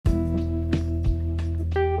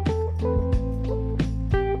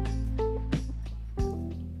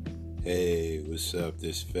myself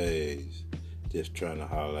this phase, just trying to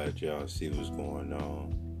holler at y'all, see what's going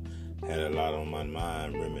on. Had a lot on my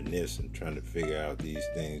mind, reminiscing, trying to figure out these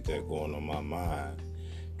things that are going on my mind.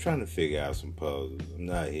 Trying to figure out some puzzles. I'm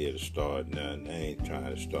not here to start nothing. I ain't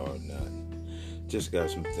trying to start nothing. Just got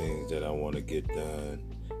some things that I want to get done.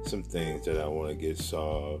 Some things that I want to get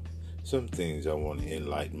solved. Some things I want to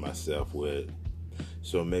enlighten myself with.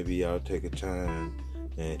 So maybe y'all take a time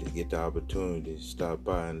and to get the opportunity to stop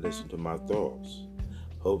by and listen to my thoughts.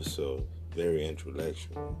 Hope so. Very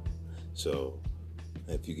intellectual. So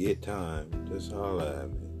if you get time, just holler at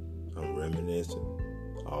me. I'm reminiscing,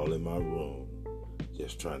 all in my room,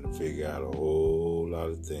 just trying to figure out a whole lot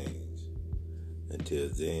of things. Until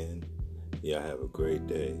then, y'all have a great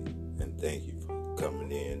day, and thank you for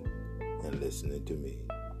coming in and listening to me.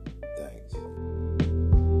 Thanks.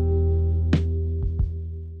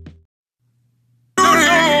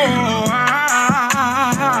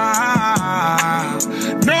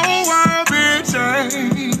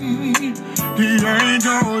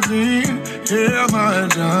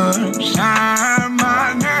 Shine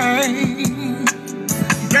my name.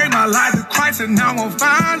 Gave my life to Christ and now I'm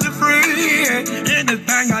finally free.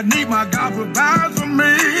 Anything I need, my God provides for me.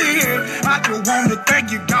 I just want to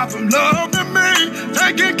thank you, God, for loving me,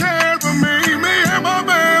 taking care of me and my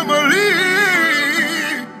family.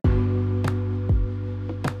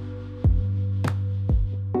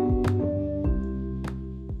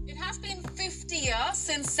 It has been 50 years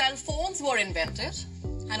since cell phones were invented.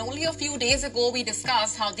 And only a few days ago, we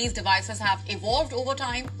discussed how these devices have evolved over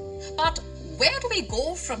time. But where do we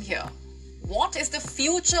go from here? What is the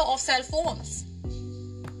future of cell phones?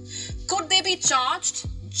 Could they be charged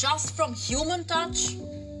just from human touch?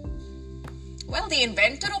 Well, the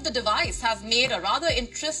inventor of the device has made a rather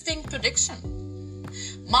interesting prediction.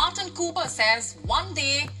 Martin Cooper says one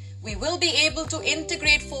day we will be able to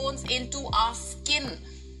integrate phones into our skin.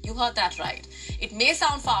 You heard that right. It may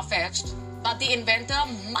sound far-fetched, but the inventor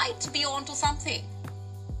might be onto something.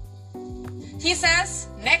 He says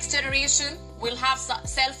next generation will have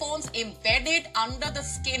cell phones embedded under the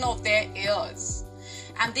skin of their ears.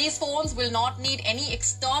 And these phones will not need any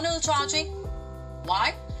external charging.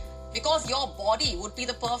 Why? Because your body would be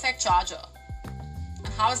the perfect charger.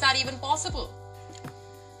 And how is that even possible?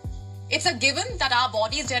 It's a given that our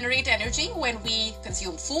bodies generate energy when we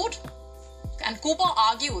consume food. And Cooper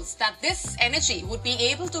argues that this energy would be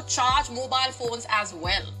able to charge mobile phones as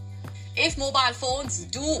well. If mobile phones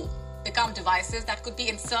do become devices that could be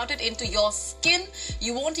inserted into your skin,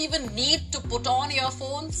 you won't even need to put on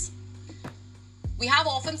earphones. We have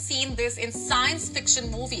often seen this in science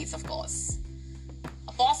fiction movies, of course.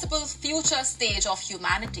 A possible future stage of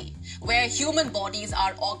humanity, where human bodies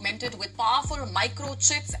are augmented with powerful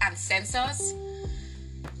microchips and sensors.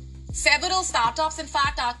 Several startups, in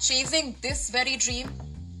fact, are chasing this very dream.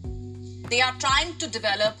 They are trying to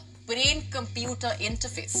develop brain-computer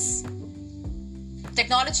interface.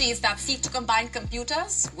 Technologies that seek to combine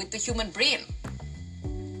computers with the human brain.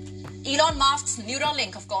 Elon Musk's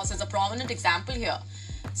Neuralink, of course, is a prominent example here.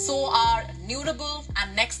 So are Neurable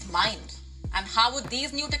and NextMind. And how would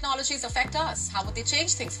these new technologies affect us? How would they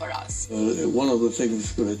change things for us? One of the things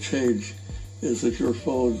that's going to change is that your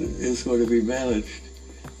phone is going to be managed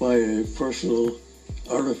by a personal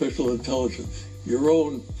artificial intelligence, your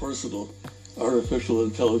own personal artificial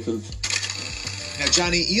intelligence. Now,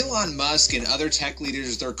 Johnny, Elon Musk and other tech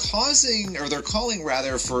leaders, they're calling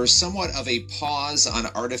for somewhat of a pause on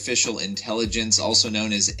artificial intelligence, also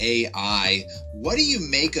known as AI. What do you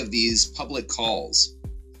make of these public calls?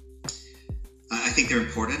 I think they're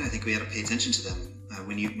important. I think we have to pay attention to them.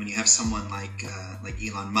 When you have someone like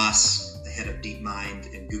Elon Musk, the head of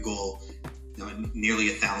DeepMind and Google, nearly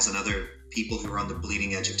 1,000 other people who are on the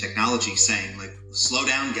bleeding edge of technology saying, like, slow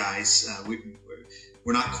down, guys.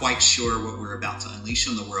 We're not quite sure what we're about to unleash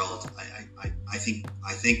on the world. I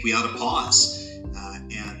think we ought to pause.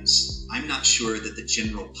 And I'm not sure that the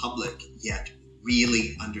general public yet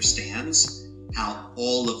really understands how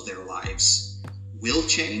all of their lives will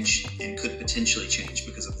change and could potentially change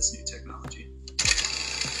because of this new technology.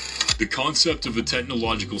 The concept of a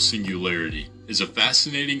technological singularity is a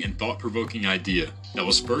fascinating and thought-provoking idea that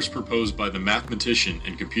was first proposed by the mathematician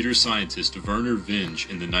and computer scientist Vernor Vinge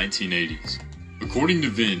in the 1980s. According to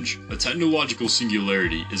Vinge, a technological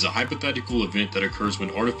singularity is a hypothetical event that occurs when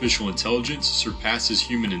artificial intelligence surpasses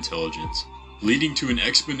human intelligence, leading to an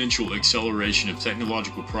exponential acceleration of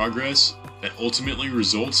technological progress that ultimately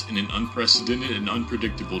results in an unprecedented and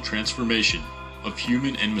unpredictable transformation of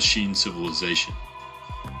human and machine civilization.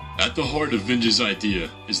 At the heart of Vinge's idea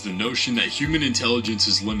is the notion that human intelligence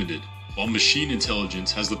is limited, while machine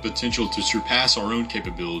intelligence has the potential to surpass our own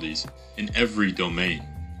capabilities in every domain.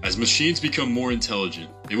 As machines become more intelligent,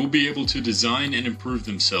 they will be able to design and improve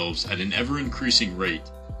themselves at an ever-increasing rate,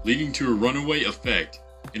 leading to a runaway effect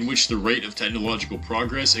in which the rate of technological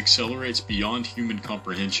progress accelerates beyond human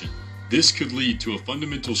comprehension. This could lead to a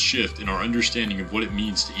fundamental shift in our understanding of what it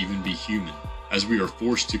means to even be human, as we are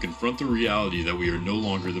forced to confront the reality that we are no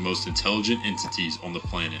longer the most intelligent entities on the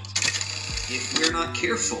planet. If we're not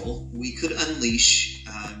careful, we could unleash,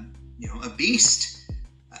 a beast.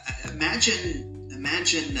 Imagine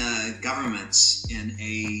governments in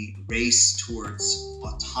a race towards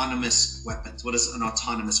autonomous weapons. What is an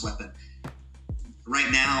autonomous weapon?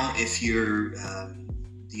 Right now, if you're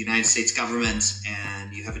the United States government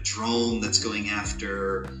and you have a drone that's going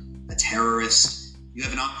after a terrorist, you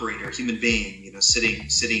have an operator, a human being,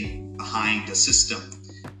 sitting behind a system,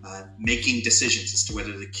 making decisions as to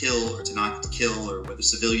whether to kill or to not kill, or whether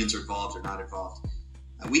civilians are involved or not involved.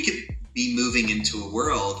 We could be moving into a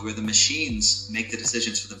world where the machines make the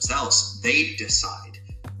decisions for themselves. They decide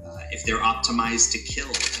if they're optimized to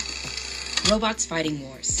kill. Robots fighting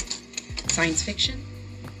wars. Science fiction?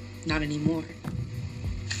 Not anymore.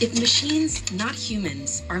 If machines, not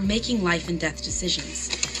humans, are making life and death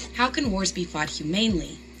decisions, how can wars be fought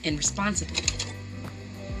humanely and responsibly?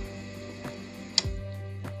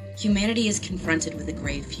 Humanity is confronted with a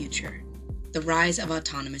grave future: the rise of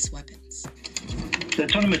autonomous weapons. So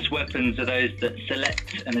autonomous weapons are those that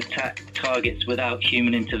select and attack targets without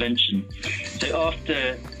human intervention. So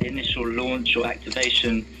after initial launch or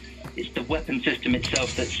activation, it's the weapon system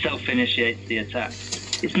itself that self-initiates the attack.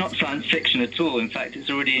 It's not science fiction at all. In fact, it's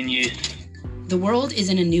already in use. The world is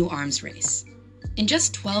in a new arms race. In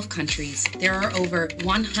just 12 countries, there are over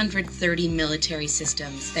 130 military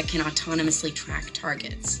systems that can autonomously track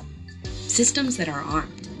targets. Systems that are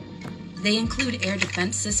armed. They include air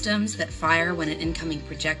defense systems that fire when an incoming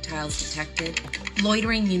projectile is detected,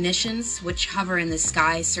 loitering munitions, which hover in the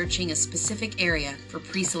sky searching a specific area for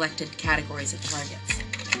pre-selected categories of targets,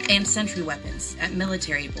 and sentry weapons at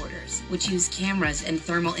military borders, which use cameras and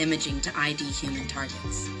thermal imaging to ID human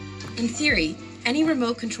targets. In theory, any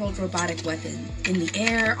remote-controlled robotic weapon, in the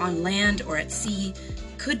air, on land, or at sea,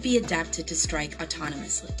 could be adapted to strike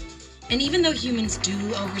autonomously. And even though humans do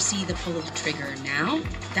oversee the pull of the trigger now,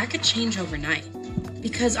 that could change overnight.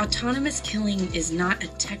 Because autonomous killing is not a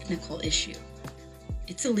technical issue.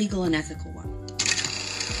 It's a legal and ethical one.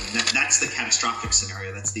 That's the catastrophic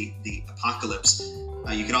scenario. That's the apocalypse.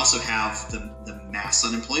 You could also have the mass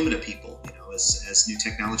unemployment of people, as new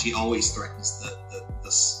technology always threatens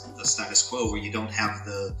the status quo, where you don't have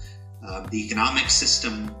the economic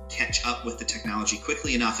system catch up with the technology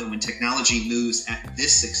quickly enough. And when technology moves at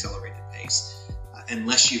this accelerated pace,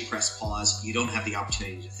 unless you press pause, you don't have the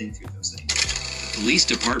opportunity to think through those things. Police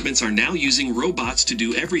departments are now using robots to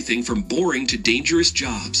do everything from boring to dangerous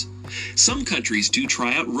jobs. Some countries do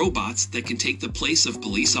try out robots that can take the place of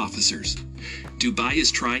police officers. Dubai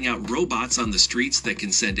is trying out robots on the streets that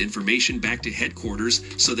can send information back to headquarters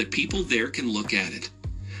so that people there can look at it.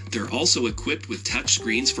 They're also equipped with touch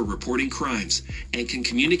screens for reporting crimes and can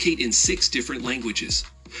communicate in 6 different languages.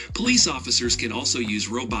 Police officers can also use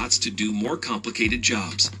robots to do more complicated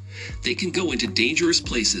jobs. They can go into dangerous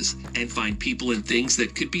places and find people and things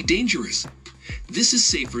that could be dangerous. This is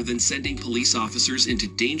safer than sending police officers into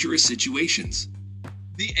dangerous situations.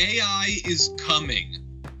 The AI is coming.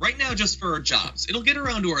 Right now, just for our jobs. It'll get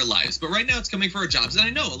around to our lives, but right now it's coming for our jobs. And I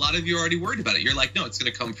know a lot of you are already worried about it. You're like, no, it's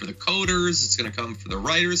going to come for the coders. It's going to come for the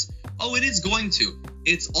writers. Oh, it is going to.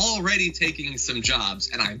 It's already taking some jobs.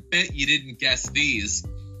 And I bet you didn't guess these.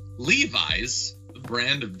 Levi's, the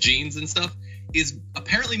brand of jeans and stuff, is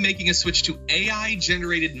apparently making a switch to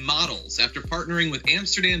AI-generated models after partnering with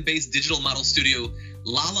Amsterdam-based digital model studio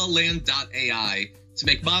LaLaLand.ai to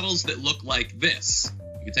make models that look like this.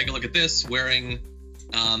 You can take a look at this, wearing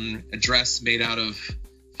a dress made out of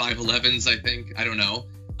 511s, I think. I don't know.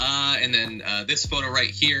 And then this photo right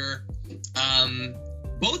here.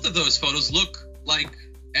 Both of those photos look like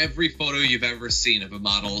every photo you've ever seen of a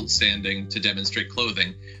model standing to demonstrate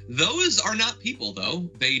clothing. Those are not people, though.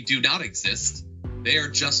 They do not exist. They are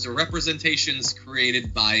just representations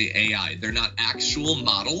created by AI. They're not actual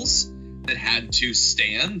models that had to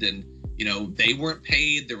stand and, they weren't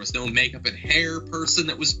paid. There was no makeup and hair person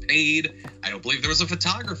that was paid. I don't believe there was a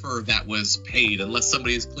photographer that was paid unless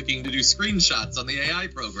somebody is clicking to do screenshots on the AI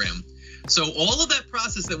program. So all of that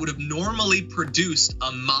process that would have normally produced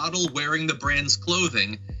a model wearing the brand's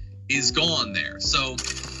clothing is gone there. So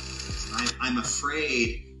I'm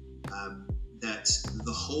afraid that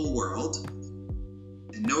the whole world,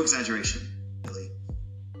 and no exaggeration, really,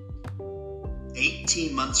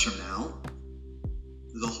 18 months from now,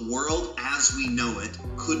 the world as we know it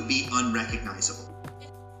could be unrecognizable.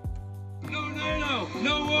 No NATO,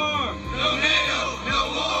 no war! No NATO,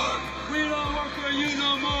 no war! We don't work for you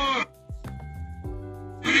no more!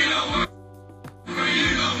 We don't work for you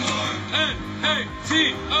no more!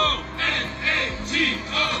 N-A-T-O!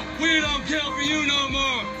 N-A-T-O! We don't kill for you no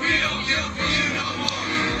more! We don't kill for you no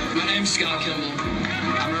more! My name's Scott Kimball.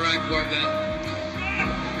 I'm a Iraq war vet.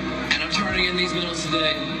 And I'm turning in these medals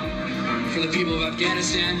today for the people of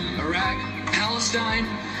Afghanistan, Iraq, Palestine,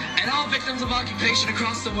 and all victims of occupation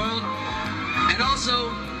across the world. And also,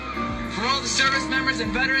 for all the service members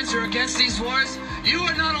and veterans who are against these wars, you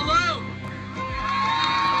are not alone!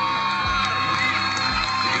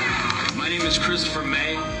 My name is Christopher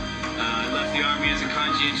May. I left the Army as a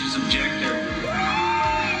conscientious objector.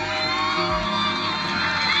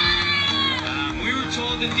 We were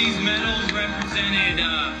told that these medals represented,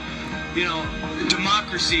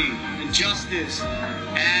 democracy and justice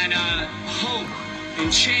and hope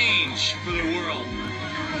and change for the world.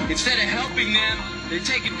 Instead of helping them, they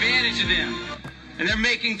take advantage of them, and they're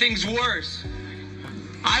making things worse.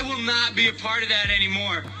 I will not be a part of that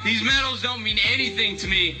anymore. These medals don't mean anything to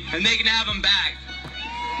me, and they can have them back.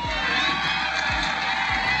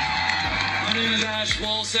 My name is Ash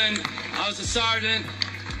Wilson. I was a sergeant.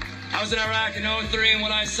 I was in Iraq in 03, and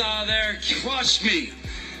what I saw there crushed me.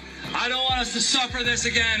 I don't want us to suffer this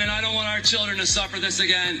again, and I don't want our children to suffer this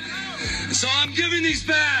again. So I'm giving these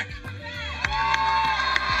back.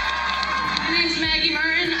 My name's Maggie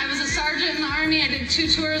Martin. I was a sergeant in the Army. I did 2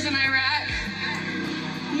 tours in Iraq.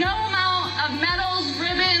 No amount of medals,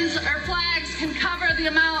 ribbons, or flags can cover the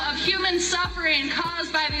amount of human suffering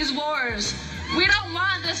caused by these wars. We don't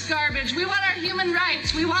want this garbage. We want our human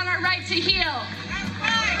rights. We want our right to heal.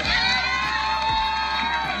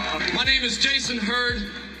 My name is Jason Hurd.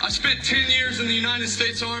 I spent 10 years in the United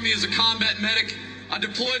States Army as a combat medic. I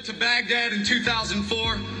deployed to Baghdad in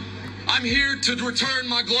 2004. I'm here to return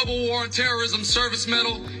my Global War on Terrorism Service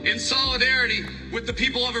Medal in solidarity with the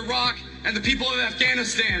people of Iraq and the people of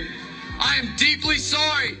Afghanistan. I am deeply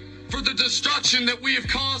sorry for the destruction that we have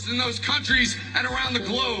caused in those countries and around the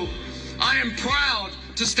globe. I am proud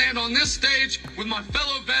to stand on this stage with my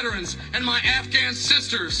fellow veterans and my Afghan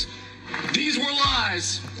sisters. These were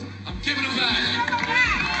lies. I'm giving them back.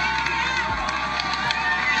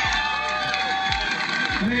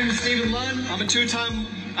 My name is Stephen Lunn. I'm a 2-time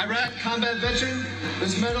Iraq combat veteran.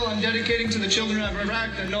 This medal I'm dedicating to the children of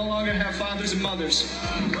Iraq that no longer have fathers and mothers.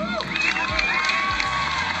 My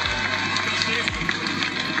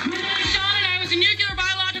name is Sean, and I was a nuclear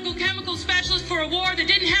biological chemical specialist for a war that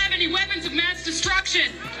didn't have any weapons of mass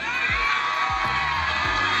destruction.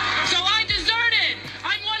 So I deserted.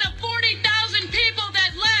 I'm one of 40,000 people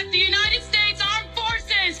that left the United States Armed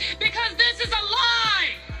Forces because this is a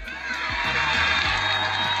lie.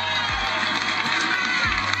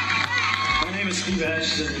 My name is Steve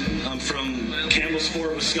Ashton. I'm from Campbell's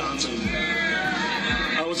Fort, Wisconsin.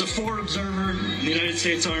 I was a forward observer in the United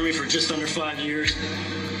States Army for just under 5 years.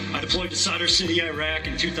 I deployed to Sadr City, Iraq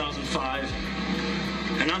in 2005.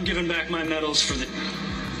 And I'm giving back my medals for the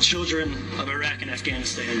children of Iraq and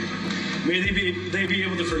Afghanistan. May they be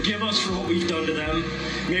able to forgive us for what we've done to them.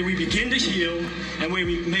 May we begin to heal, and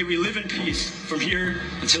may we live in peace from here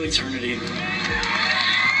until eternity.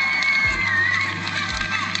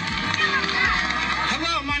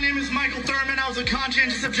 Hello, my name is Michael Thurman. I was a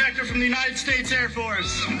conscientious objector from the United States Air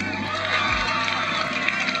Force.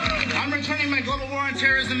 I'm returning my Global War on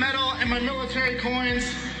Terrorism medal and my military coins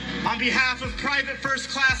on behalf of Private First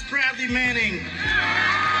Class Bradley Manning,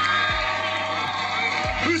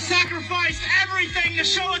 who sacrificed everything to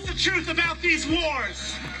show us the truth about these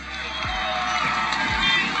wars.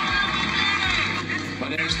 My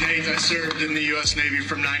name is Nate. I served in the U.S. Navy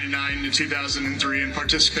from 1999 to 2003 and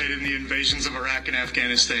participated in the invasions of Iraq and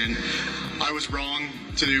Afghanistan. I was wrong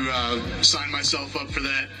to sign myself up for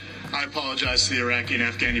that. I apologize to the Iraqi and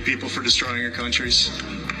Afghani people for destroying your countries.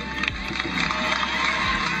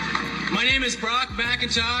 My name is Brock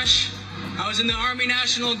McIntosh. I was in the Army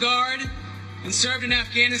National Guard and served in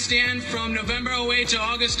Afghanistan from November 08 to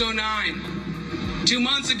August 09. 2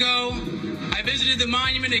 months ago, I visited the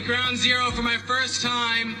monument at Ground Zero for my first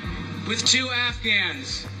time with 2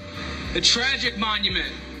 Afghans. The tragic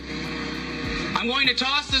monument. I'm going to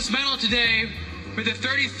toss this medal today for the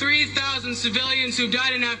 33,000 civilians who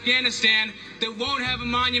died in Afghanistan that won't have a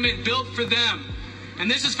monument built for them. And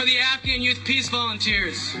this is for the Afghan Youth Peace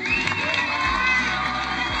Volunteers. My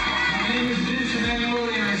name is Vince Emanuele,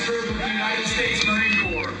 and I serve with the United States Marine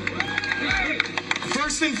Corps.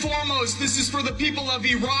 First and foremost, this is for the people of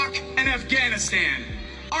Iraq and Afghanistan.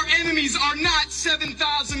 Our enemies are not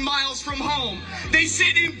 7,000 miles from home. They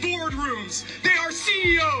sit in boardrooms. They are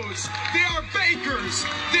CEOs. They are bankers.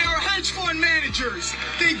 They are hedge fund managers.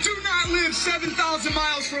 They do not live 7,000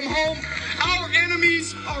 miles from home. Our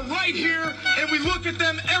enemies are right here, and we look at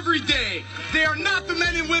them every day. They are not the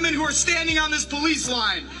men and women who are standing on this police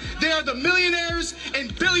line. They are the millionaires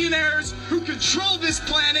and billionaires who control this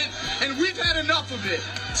planet, and we've had enough of it,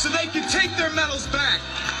 so they can take their medals back.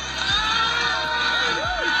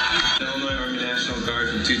 The Illinois Army National Guard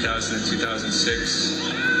from 2000 to 2006.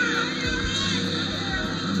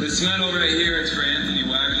 This medal right here is for Anthony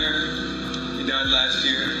Wagner. He died last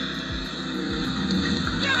year.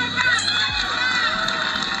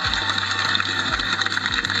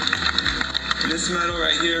 And this medal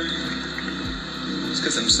right here is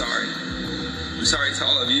because I'm sorry. I'm sorry to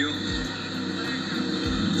all of you.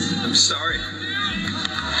 I'm sorry.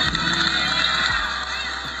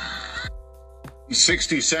 In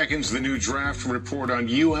 60 seconds, the new draft report on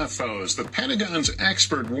UFOs. The Pentagon's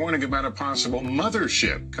expert warning about a possible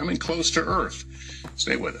mothership coming close to Earth.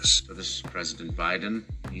 Stay with us. So this is President Biden.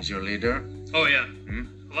 He's your leader? Oh, yeah.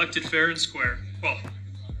 Elected fair and square. Well,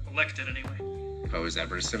 elected anyway. Oh, is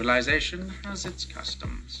every civilization has its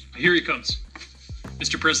customs? Here he comes.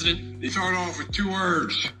 Mr. President. They start off with 2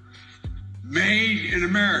 words. Made in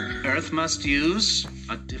America. Earth must use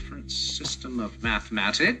a different system of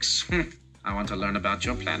mathematics. I want to learn about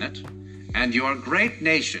your planet and your great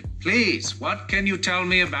nation. Please, what can you tell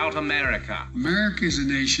me about America? America is a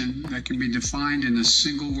nation that can be defined in a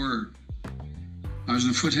single word. I was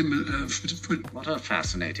What a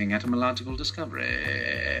fascinating etymological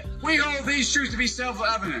discovery. We hold these truths to be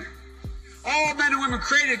self-evident. All men and women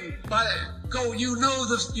created by go. You know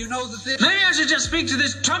the thing. Maybe I should just speak to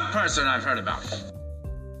this Trump person I've heard about.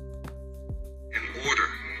 An order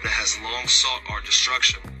that has long sought our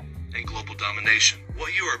destruction and global domination.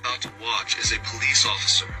 What you are about to watch is a police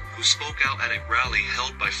officer who spoke out at a rally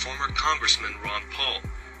held by former Congressman Ron Paul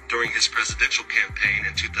during his presidential campaign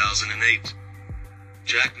in 2008.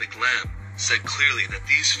 Jack McLamb said clearly that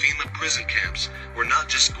these FEMA prison camps were not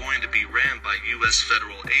just going to be ran by U.S.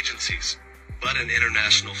 federal agencies, but an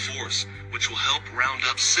international force which will help round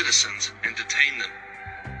up citizens and detain them.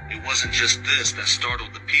 It wasn't just this that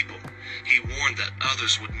startled the people. He warned that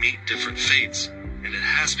others would meet different fates, and it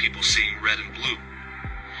has people seeing red and blue.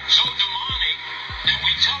 So demonic that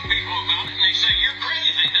we tell people about it and they say, you're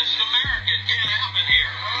crazy, this is America, it can't happen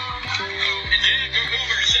here. And then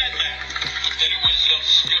Hoover said that it was a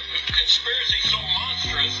conspiracy so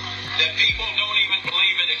monstrous that people don't even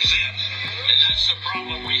believe it exists. And that's the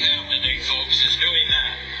problem we have today, folks, is doing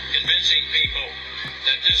that, convincing people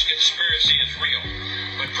that this conspiracy is real.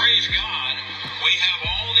 But praise God, we have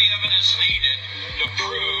all the evidence needed to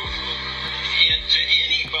prove to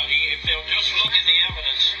anybody, if they'll just look at the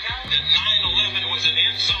evidence, that 9/11 was an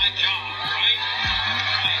inside job, right?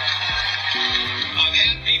 I've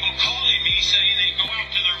had people calling me saying they go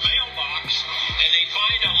out to their mailbox and they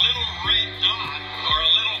find a little red dot or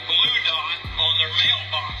a little blue dot on their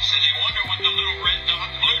mailbox, and they wonder what the little red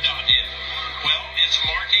dot and blue dot is. Well, it's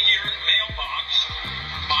marking your mailbox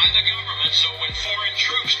by the government, so when foreign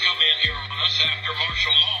troops come in here on us after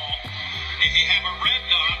martial law, if you have a red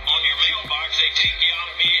dot on your mailbox, they take you out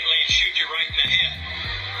immediately and shoot you right in the head.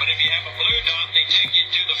 But if you have a blue dot, they take you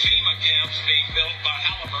to the FEMA camps being built by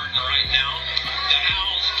Halliburton right now to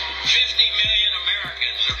house 50 million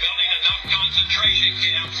Americans. They're building enough concentration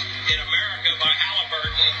camps in America by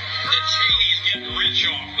Halliburton that Cheney's getting rich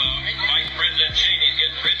off of, Vice President Cheney's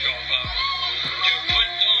getting rich off of, to put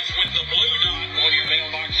those with the blue dot on your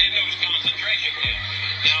mailbox in those concentration camps.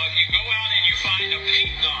 Now, if you go out and you find a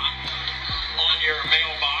pink dot on your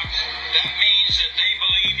mailbox, that means that they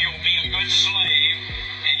believe you'll be a good slave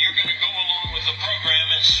and you're going to go along with the program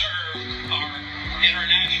and serve our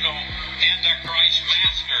international Antichrist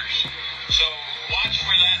masters. So watch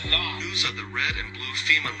for that dot. News of the red and blue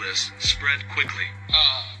FEMA list spread quickly.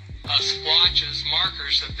 Splotches,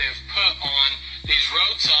 markers that they've put on these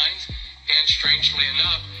road signs, and strangely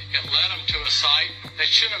enough, it led them to a site that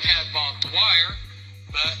shouldn't have had barbed wire,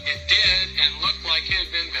 but it did and looked like it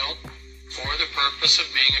had been built for the purpose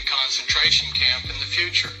of being a concentration camp in the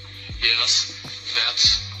future. Yes,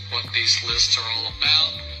 that's what these lists are all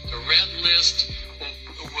about. The red list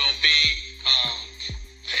will be,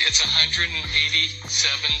 it's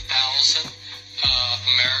 187,000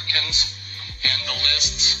 Americans, and the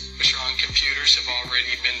lists, which are on computers, have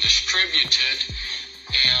already been distributed,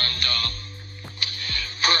 and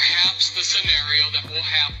perhaps the scenario that will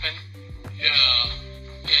happen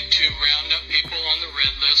to round up people on the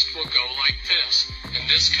red list will go like this. And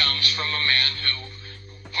this comes from a man who,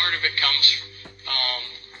 part of it comes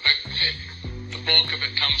bulk of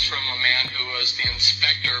it comes from a man who was the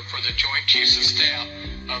inspector for the Joint Chiefs of Staff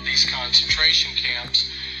of these concentration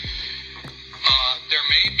camps. There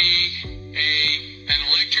may be an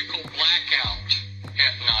electrical blackout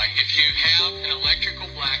at night. If you have an electrical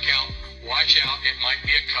blackout, watch out. It might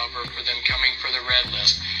be a cover for them coming for the red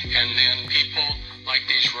list. And then people like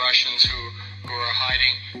these Russians who are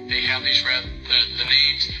hiding, they have these the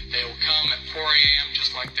names. They will come at 4 a.m.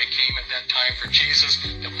 just like they came at that time for Jesus.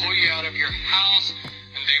 They'll pull you out of your house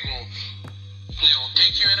and they'll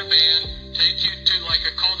take you in a van, take you to like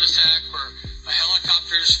a cul-de-sac where a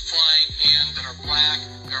helicopter's flying in that are black.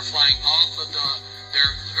 They're flying off of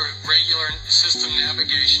their regular system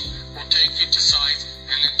navigation. Will take you to sites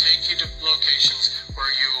and then take you to locations where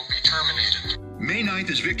you will be terminated. May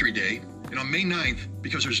 9th is Victory Day, and on May 9th,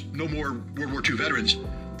 because there's no more World War II veterans,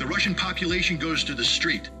 the Russian population goes to the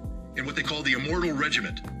street in what they call the Immortal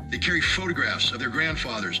Regiment. They carry photographs of their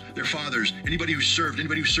grandfathers, their fathers, anybody who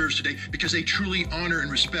serves today, because they truly honor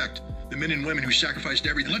and respect the men and women who sacrificed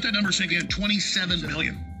everything. Let that number sink in, 27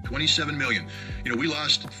 million. 27 million. You know, we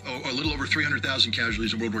lost a little over 300,000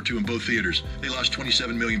 casualties in World War II in both theaters. They lost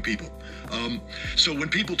 27 million people. So when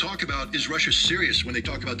people talk about, is Russia serious when they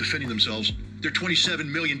talk about defending themselves, they're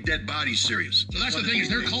 27 million dead bodies serious. So that's the thing, is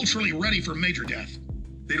they're culturally ready for major death.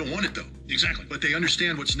 They don't want it, though. Exactly. But they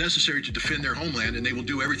understand what's necessary to defend their homeland, and they will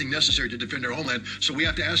do everything necessary to defend their homeland. So we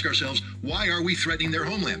have to ask ourselves, why are we threatening their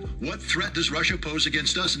homeland? What threat does Russia pose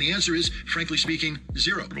against us? And the answer is, frankly speaking,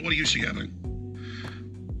 zero. But what do you see happening?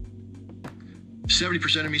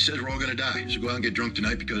 70% of me says we're all going to die. So go out and get drunk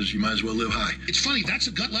tonight because you might as well live high. It's funny, that's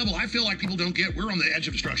a gut level I feel like people don't get. We're on the edge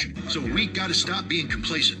of destruction. So we got to stop being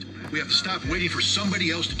complacent. We have to stop waiting for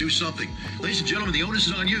somebody else to do something. Ladies and gentlemen, the onus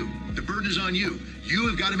is on you. The burden is on you. You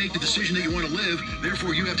have got to make the decision that you want to live.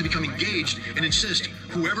 Therefore, you have to become engaged and insist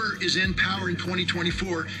whoever is in power in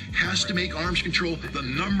 2024 has to make arms control the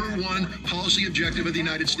 #1 policy objective of the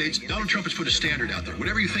United States. Donald Trump has put a standard out there.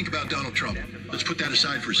 Whatever you think about Donald Trump, let's put that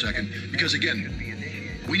aside for a second. Because again,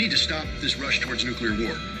 we need to stop this rush towards nuclear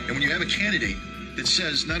war. And when you have a candidate that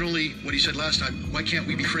says not only what he said last time, why can't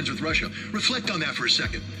we be friends with Russia? Reflect on that for a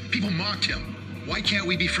second. People mocked him. Why can't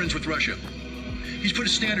we be friends with Russia? He's put a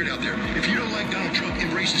standard out there. If you don't like Donald Trump,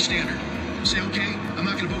 embrace the standard. Say, okay, I'm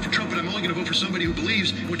not going to vote for Trump, but I'm only going to vote for somebody who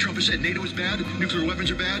believes what Trump has said. NATO is bad, nuclear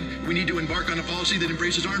weapons are bad. We need to embark on a policy that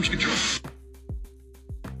embraces arms control.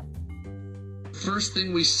 First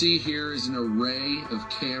thing we see here is an array of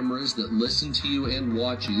cameras that listen to you and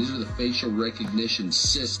watch you. These are the facial recognition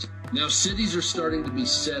systems. Now, cities are starting to be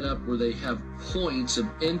set up where they have points of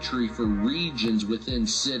entry for regions within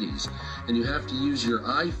cities. And you have to use your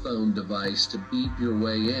iPhone device to beep your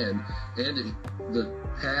way in. And the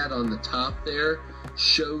pad on the top there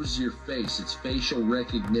shows your face. It's facial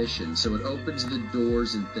recognition. So it opens the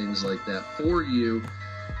doors and things like that for you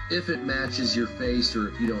if it matches your face or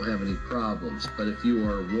if you don't have any problems. But if you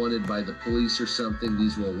are wanted by the police or something,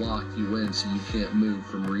 these will lock you in so you can't move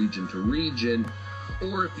from region to region.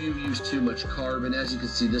 Or if you use too much carbon, as you can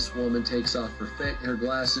see, this woman takes off her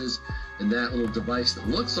glasses, and that little device that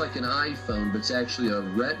looks like an iPhone, but it's actually a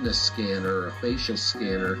retina scanner or a facial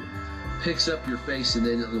scanner, picks up your face and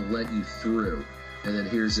then it'll let you through. And then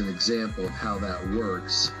here's an example of how that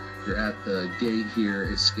works. You're at the gate here,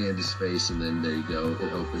 it scans his face, and then there you go,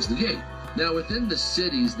 it opens the gate. Now within the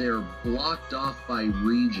cities, they're blocked off by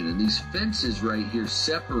region, and these fences right here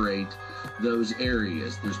separate those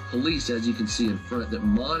areas. There's police, as you can see in front, that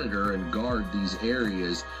monitor and guard these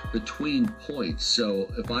areas between points. So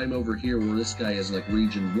if I'm over here where this guy is like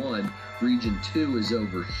region 1, region 2 is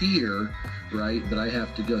over here, right? But I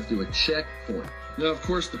have to go through a checkpoint. Now, of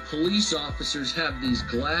course, the police officers have these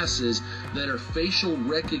glasses that are facial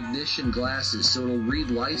recognition glasses. So it'll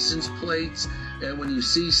read license plates, and when you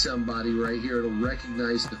see somebody right here, it'll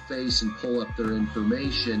recognize the face and pull up their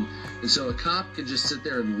information. And so a cop can just sit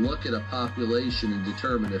there and look at a population and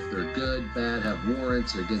determine if they're good, bad, have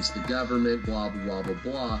warrants against the government, blah, blah, blah, blah,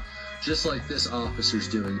 blah, just like this officer's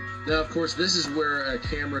doing. Now, of course, this is where a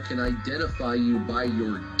camera can identify you by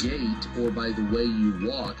your gait or by the way you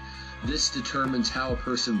walk. This determines how a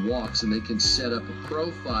person walks, and they can set up a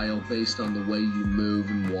profile based on the way you move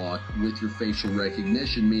and walk with your facial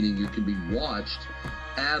recognition, meaning you can be watched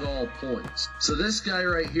at all points. So this guy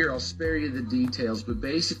right here, I'll spare you the details, but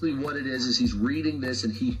basically what it is he's reading this,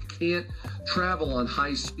 and he can't travel on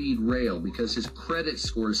high-speed rail because his credit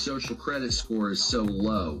score, his social credit score is so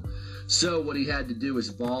low. So what he had to do is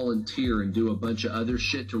volunteer and do a bunch of other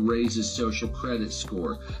shit to raise his social credit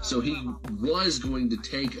score. So he was going to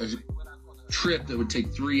take a trip that would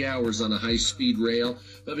take 3 hours on a high-speed rail,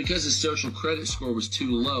 but because his social credit score was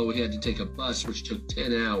too low, he had to take a bus, which took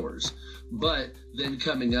 10 hours. But then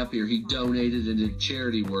coming up here, he donated and did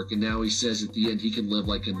charity work, and now he says at the end he can live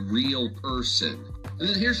like a real person. And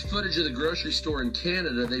then here's footage of the grocery store in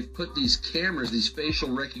Canada. They've put these cameras, these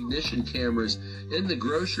facial recognition cameras, in the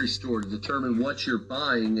grocery store to determine what you're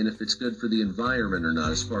buying and if it's good for the environment or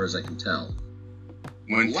not, as far as I can tell.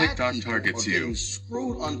 When TikTok targets you, getting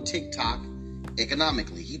screwed on TikTok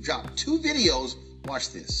economically. He dropped 2 videos.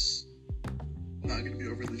 Watch this. I'm not going to be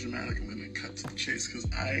overly dramatic. I'm going to cut to the chase because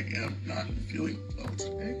I am not feeling well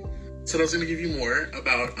today. So I was going to give you more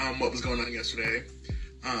about what was going on yesterday.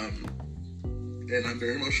 And I'm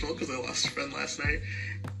very emotional because I lost a friend last night.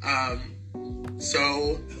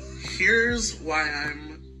 So here's why I'm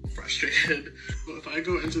frustrated. But if I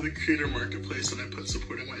go into the creator marketplace and I put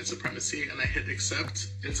supporting white supremacy and I hit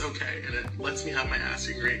accept, it's okay. And it lets me have my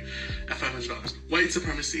asking rate at $500. White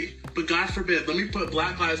supremacy. But God forbid, let me put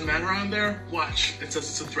Black Lives Matter on there. Watch. It says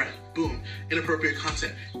it's a threat. Boom. Inappropriate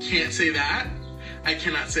content. Can't say that. I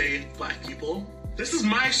cannot say black people. This is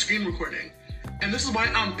my screen recording. And this is why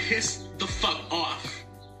I'm pissed the fuck off.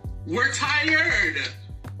 We're tired.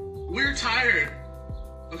 We're tired.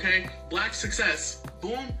 Okay? Black success.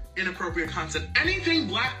 Boom. Inappropriate content. Anything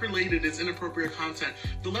black related is inappropriate content.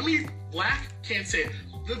 But black can't say it.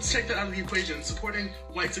 Let's take that out of the equation. Supporting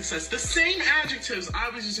white success. The same adjectives I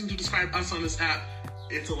was using to describe us on this app.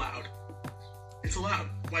 It's allowed. It's allowed.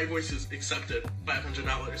 White voices accepted.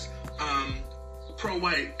 $500.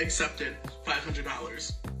 Pro-white accepted.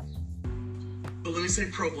 $500. But let me say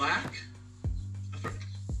pro-black.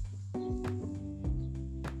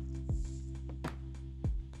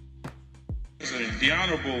 The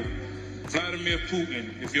Honorable Vladimir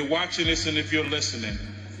Putin, if you're watching this and if you're listening,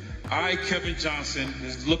 I, Kevin Johnson,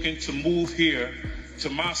 is looking to move here to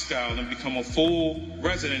Moscow and become a full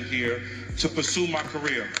resident here to pursue my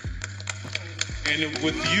career. And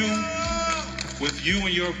with you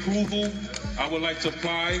and your approval, I would like to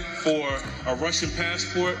apply for a Russian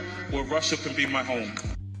passport where Russia can be my home.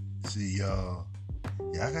 See, y'all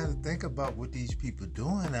got to think about what these people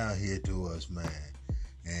doing out here to us, man.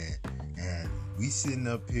 And we sitting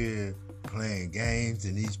up here playing games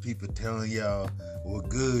and these people telling y'all what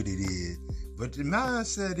good it is. But the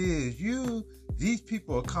mindset is these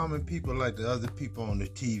people are common people like the other people on the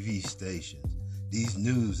TV stations, these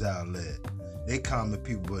news outlets. They common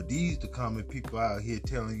people, but these the common people out here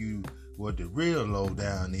telling you what the real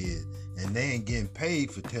lowdown is. And they ain't getting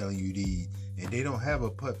paid for telling you these. And they don't have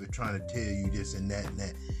a puppet trying to tell you this and that and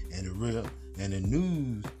that. And the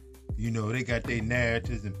news, they got their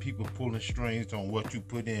narratives and people pulling strings on what you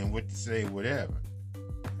put in, what to say, whatever.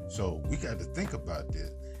 So we got to think about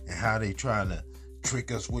this and how they trying to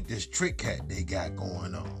trick us with this trick hat they got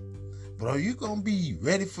going on. But are you going to be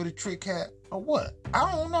ready for the trick hat or what?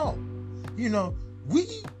 I don't know. We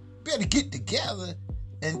better get together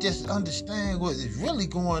and just understand what is really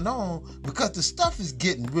going on because the stuff is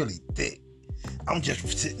getting really thick. I'm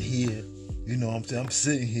just sitting here, I'm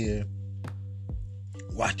sitting here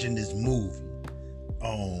watching this movie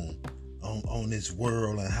on this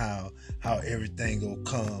world and how everything will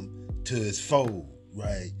come to its fold,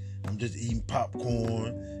 right? I'm just eating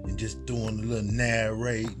popcorn and just doing a little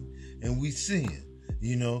narrating, and we seeing,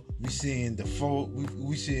 we seeing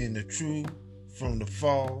we seeing the true from the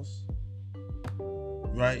false,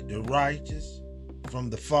 right? The righteous from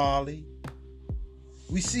the folly.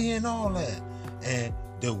 We seeing all that, and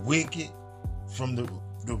the wicked from the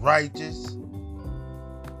righteous,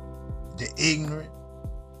 the ignorant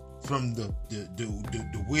from the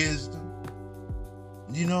wisdom.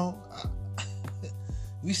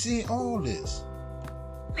 We see all this.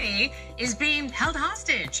 Is being held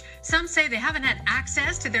hostage. Some say they haven't had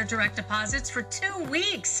access to their direct deposits for 2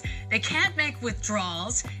 weeks. They can't make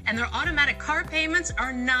withdrawals, and their automatic car payments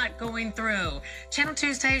are not going through. Channel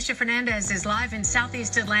 2's Taisha Fernandez is live in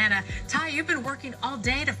Southeast Atlanta. Ty, you've been working all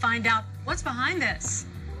day to find out what's behind this.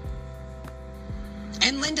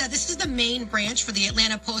 And Linda, this is the main branch for the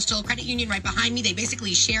Atlanta Postal Credit Union right behind me. They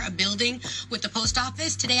basically share a building with the post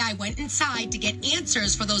office. Today, I went inside to get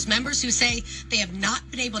answers for those members who say they have not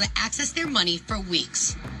been able to access their money for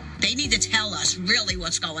weeks. They need to tell us really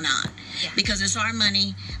what's going on because it's our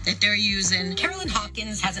money that they're using. Carolyn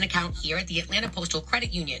Hawkins has an account here at the Atlanta Postal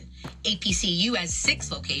Credit Union. APCU has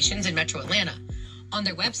 6 locations in Metro Atlanta. On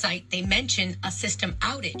their website, they mention a system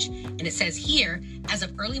outage, and it says here, as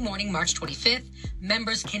of early morning, March 25th,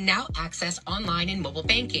 members can now access online and mobile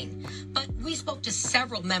banking. But we spoke to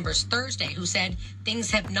several members Thursday who said things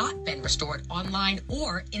have not been restored online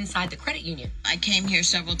or inside the credit union. I came here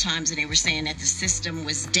several times and they were saying that the system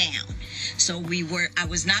was down. So I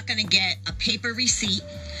was not going to get a paper receipt,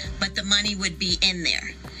 but the money would be in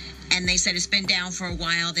there. And they said it's been down for a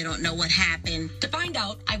while. They don't know what happened. To find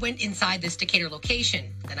out, I went inside this Decatur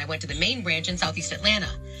location. Then I went to the main branch in Southeast Atlanta.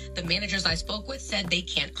 The managers I spoke with said they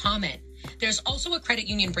can't comment. There's also a credit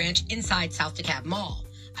union branch inside South DeKalb Mall.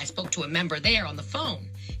 I spoke to a member there on the phone.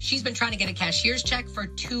 She's been trying to get a cashier's check for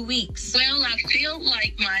 2 weeks. Well, I feel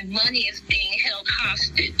like my money is being held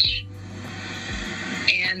hostage.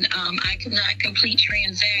 And I cannot complete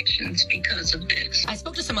transactions because of this. I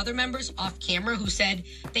spoke to some other members off camera who said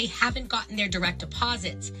they haven't gotten their direct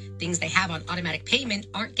deposits. Things they have on automatic payment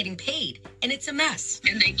aren't getting paid, and it's a mess.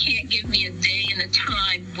 And they can't give me a day and a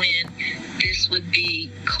time when this would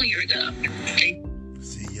be cleared up.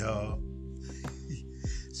 See, y'all.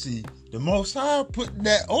 See, the Most High putting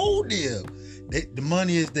that on them. The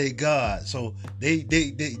money is their God, so they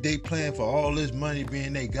plan for all this money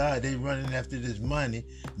being their God. They running after this money.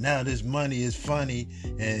 Now this money is funny,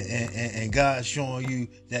 and God's showing you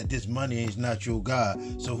that this money is not your God.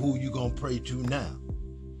 So who you gonna pray to now?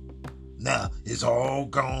 Now it's all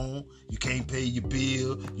gone. You can't pay your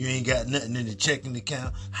bill. You ain't got nothing in the checking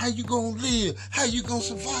account. How you gonna live? How you gonna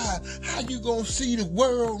survive? How you gonna see the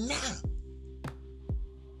world now?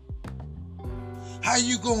 How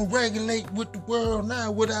you gonna regulate with the world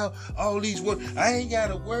now without all these words? I ain't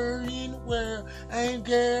got a word in the world. I ain't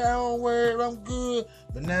care. I don't worry. I'm good.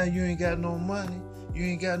 But now you ain't got no money. You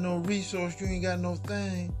ain't got no resource. You ain't got no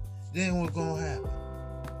thing. Then what's gonna happen?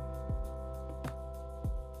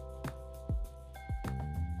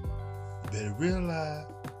 You better realize.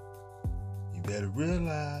 You better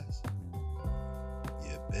realize.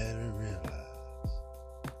 You better realize.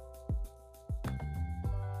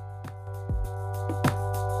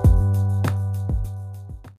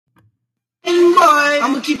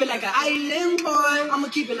 I'ma keep it like an island boy. I'ma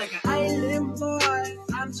keep it like an island boy.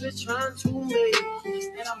 I'm just trying to make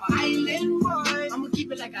it. And I'm an island boy. I'ma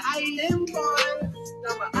keep it like an island boy.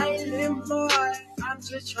 I'm an island boy. I'm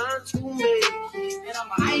just trying to make it. And I'm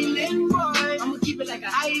an island boy. I'ma keep it like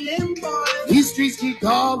an island boy. These streets keep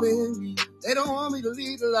calling me. They don't want me to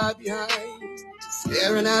leave the life behind.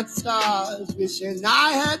 Staring at the stars, wishing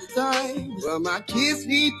I had the time. But my kids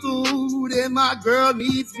need food and my girl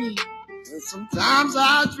needs me. And sometimes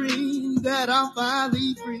I dream that I'm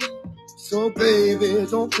finally free. So baby,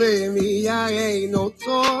 don't play me, I ain't no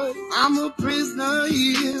toy. I'm a prisoner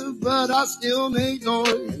here, but I still make noise.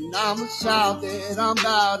 And I'ma shout that I'm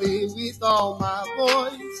about it with all my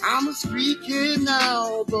voice. I'm a street kid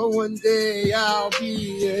now, but one day I'll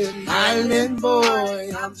be an island boy.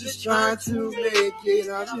 I'm just trying to make it,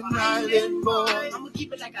 I'm an island boy. I'ma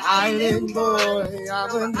keep it like an island boy.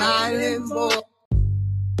 I'm an island boy.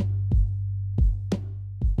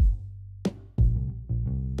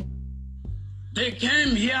 They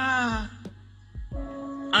came here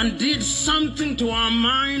and did something to our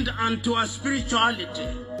mind and to our spirituality.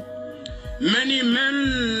 Many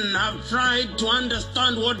men have tried to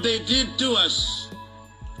understand what they did to us.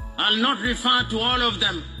 I'll not refer to all of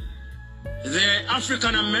them. The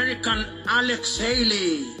African-American Alex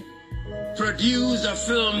Haley produced a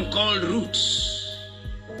film called Roots.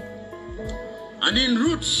 And in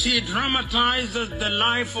Roots, she dramatizes the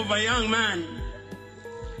life of a young man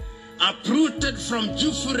uprooted from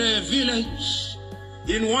Jufure village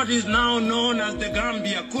in what is now known as the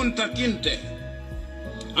Gambia, Kunta Kinte.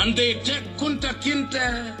 And they take Kunta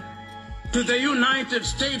Kinte to the United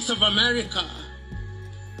States of America.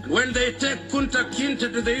 And when they take Kunta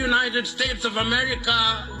Kinte to the United States of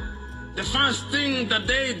America, the first thing that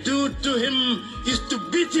they do to him is to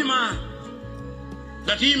beat him up,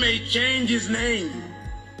 that he may change his name,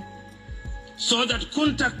 so that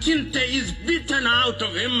Kunta Kinte is beaten out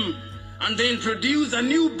of him, and they introduce a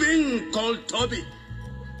new being called Toby.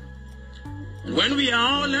 And when we are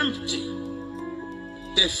all empty,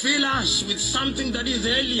 they fill us with something that is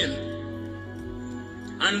alien.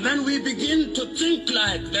 And then we begin to think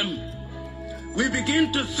like them. We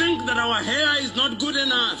begin to think that our hair is not good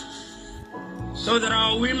enough, so that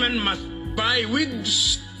our women must buy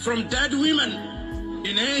wigs from dead women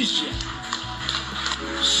in Asia.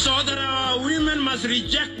 So that our women must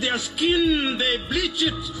reject their skin, they bleach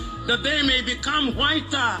it, that they may become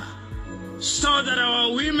whiter, so that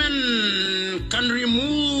our women can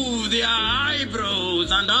remove their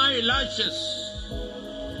eyebrows and eyelashes,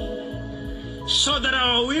 so that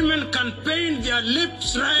our women can paint their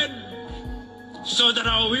lips red, so that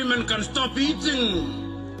our women can stop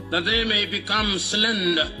eating, that they may become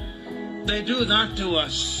slender. They do that to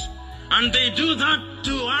us. And they do that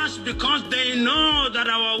to us because they know that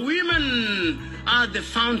our women are the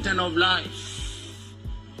fountain of life.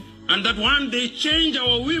 And that when they change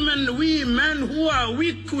our women, we men who are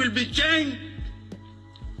weak will be changed.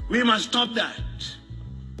 We must stop that.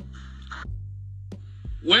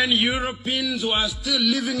 When Europeans were still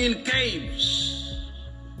living in caves,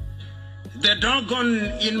 the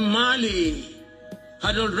Dogon in Mali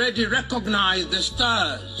had already recognized the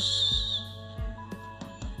stars.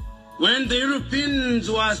 When the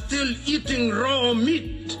Europeans were still eating raw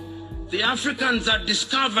meat, the Africans had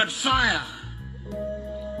discovered fire.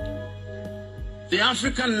 The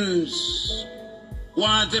Africans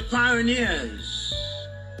were the pioneers.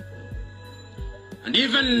 And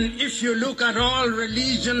even if you look at all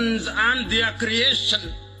religions and their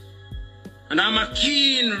creation, and I'm a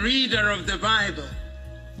keen reader of the Bible,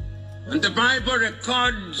 and the Bible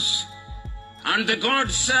records, and the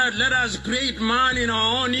God said, let us create man in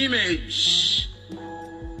our own image,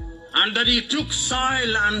 and that he took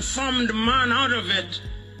soil and formed man out of it.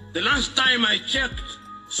 The last time I checked,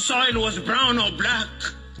 soil was brown or black,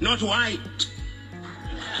 not white.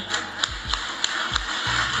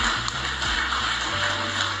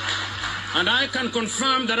 And I can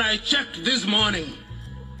confirm that I checked this morning.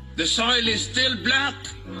 The soil is still black,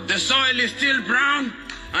 the soil is still brown,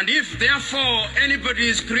 and if therefore anybody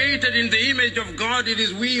is created in the image of God, it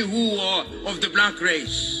is we who are of the black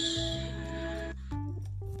race.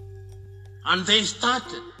 And they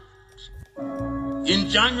started. In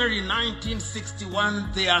January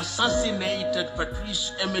 1961, they assassinated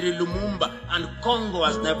Patrice Emery Lumumba, and Congo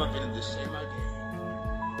has never been the same again.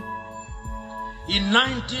 In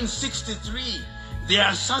 1963, they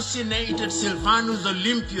assassinated Sylvanus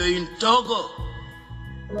Olympio in Togo,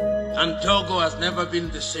 and Togo has never been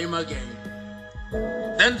the same again.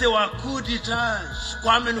 Then there were coup d'etats,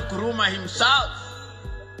 Kwame Nkrumah himself.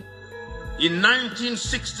 In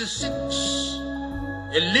 1966,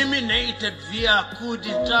 eliminated via coup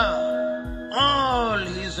d'etat, all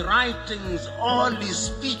his writings, all his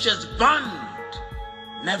speeches banned,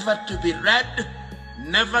 never to be read,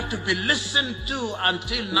 never to be listened to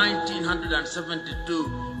until 1972,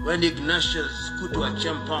 when Ignatius Kutu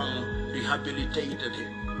Acheampong rehabilitated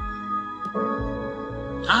him.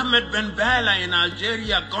 Ahmed Ben Bella in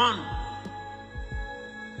Algeria, gone.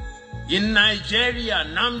 In Nigeria,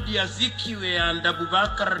 Nnamdi Azikiwe and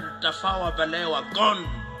Abubakar Tafawa Balewa, gone.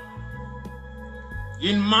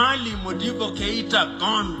 In Mali, Modibo Keita,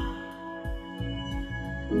 gone.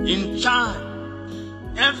 In Chad,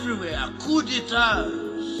 everywhere, coup d'etats.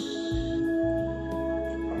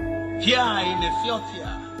 Here in Ethiopia,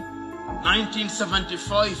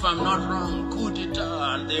 1974, if I'm not wrong, coup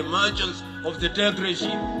d'etat and the emergence of the Derg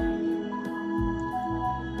regime.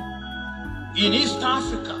 In East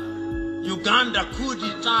Africa, Uganda, coup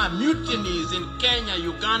d'etat, mutinies in Kenya,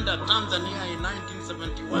 Uganda, Tanzania in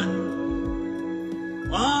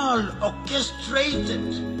 1971. All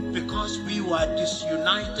orchestrated because we were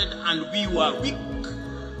disunited and we were weak.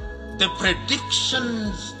 The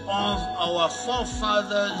predictions of our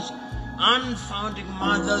forefathers and founding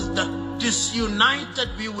mothers that disunited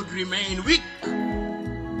we would remain weak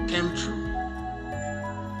came true.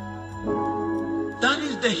 That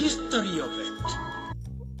is the history of it.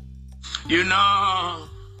 You know,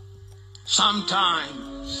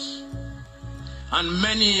 sometimes, and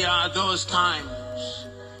many are those times,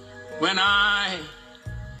 when I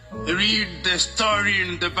read the story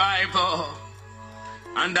in the Bible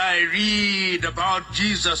and I read about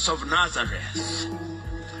Jesus of Nazareth,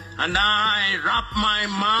 and I wrap my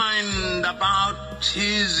mind about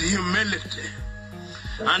his humility,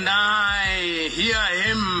 and I hear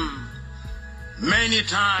him many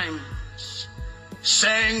times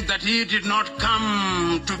saying that he did not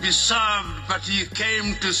come to be served, but he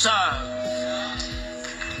came to serve.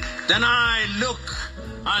 Then I look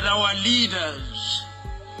at our leaders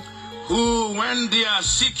who, when they are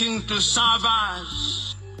seeking to serve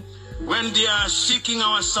us, when they are seeking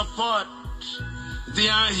our support,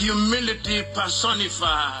 their humility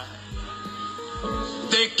personified.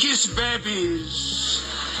 They kiss babies.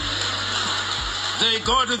 They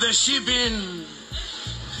go to the shibin.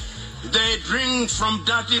 They drink from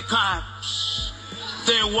dirty cups.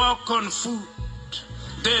 They walk on foot.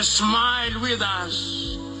 They smile with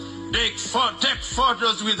us. They take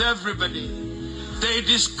photos with everybody. They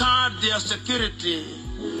discard their security,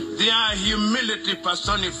 their humility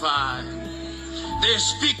personified. They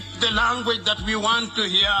speak the language that we want to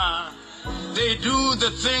hear. They do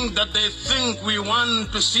the thing that they think we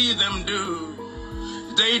want to see them do.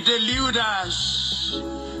 They delude us,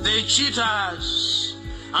 they cheat us,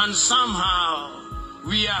 and somehow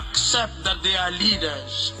we accept that they are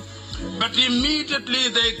leaders. But immediately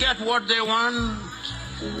they get what they want,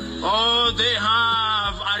 or they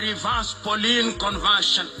have a reverse Pauline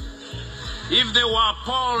conversion. If they were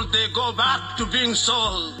Paul, they go back to being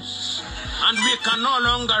Sauls, and we can no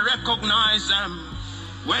longer recognize them.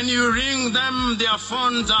 When you ring them, their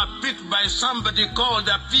phones are picked by somebody called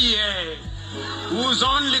a PA, whose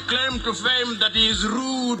only claim to fame that he is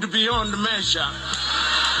rude beyond measure.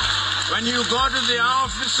 When you go to the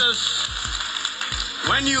offices,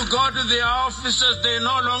 they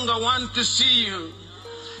no longer want to see you.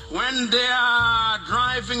 When they are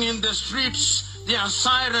driving in the streets, their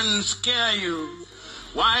sirens scare you.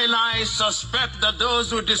 While I suspect that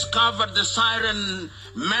those who discovered the siren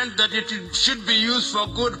meant that it should be used for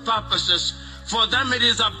good purposes, for them it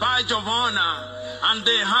is a badge of honor, and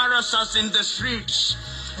they harass us in the streets.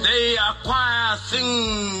 They acquire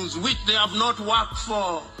things which they have not worked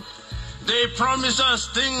for. They promise us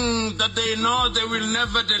things that they know they will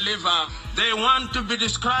never deliver. They want to be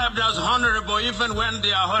described as honorable even when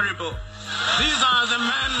they are horrible. These are the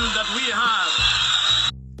men that we have.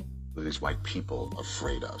 What are these white people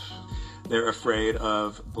afraid of? They're afraid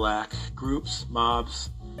of black groups,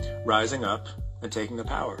 mobs, rising up and taking the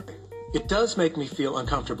power. It does make me feel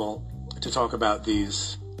uncomfortable to talk about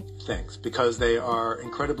these things because they are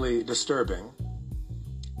incredibly disturbing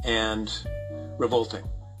and revolting.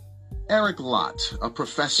 Eric Lott, a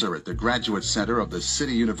professor at the Graduate Center of the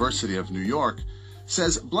City University of New York,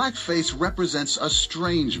 says blackface represents a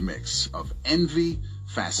strange mix of envy,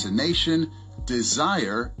 fascination,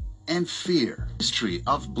 desire, and fear. The history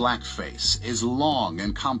of blackface is long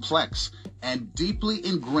and complex and deeply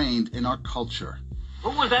ingrained in our culture.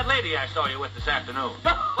 Who was that lady I saw you with this afternoon?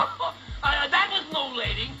 That was no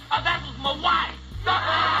lady. That was my wife.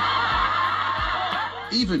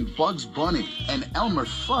 Even Bugs Bunny and Elmer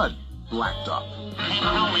Fudd blacked up.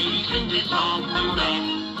 Fantastic,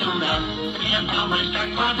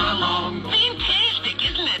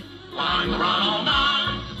 isn't it?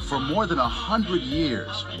 For more than 100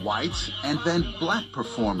 years, white and then black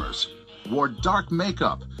performers wore dark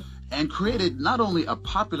makeup and created not only a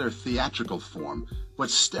popular theatrical form, but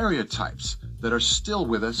stereotypes that are still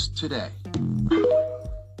with us today.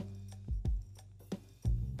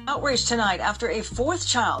 Outrage tonight after a fourth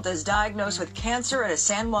child is diagnosed with cancer at a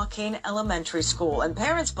San Joaquin elementary school, and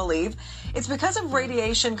parents believe it's because of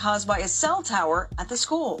radiation caused by a cell tower at the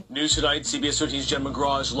school. News tonight, CBS 13's Jen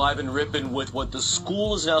McGraw is live in Ripon with what the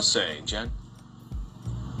school is now saying. Jen?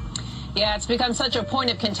 Yeah, it's become such a point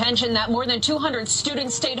of contention that more than 200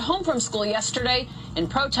 students stayed home from school yesterday in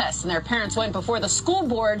protest, and their parents went before the school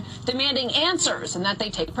board demanding answers and that they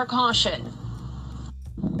take precaution.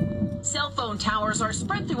 Cell phone towers are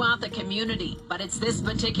spread throughout the community, but it's this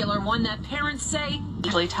particular one that parents say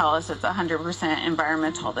usually tell us it's 100%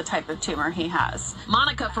 environmental, the type of tumor he has.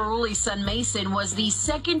 Monica Ferruli's son Mason was the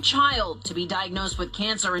second child to be diagnosed with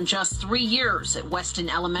cancer in just 3 years at Weston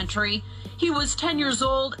Elementary. He was 10 years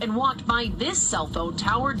old and walked by this cell phone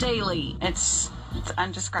tower daily. It's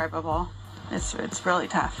undescribable. It's really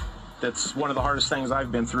tough. That's one of the hardest things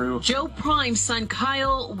I've been through. Joe Prime's son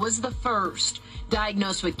Kyle was the first,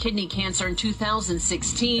 diagnosed with kidney cancer in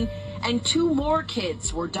 2016, and 2 more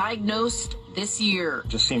kids were diagnosed this year. It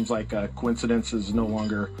just seems like a coincidence is no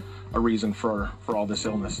longer a reason for all this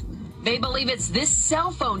illness. They believe it's this cell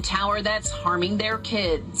phone tower that's harming their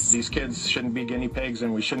kids. These kids shouldn't be guinea pigs,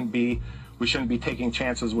 and we shouldn't be taking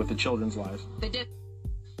chances with the children's lives.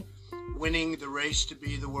 Winning the race to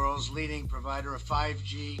be the world's leading provider of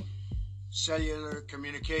 5G cellular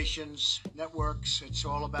communications networks. It's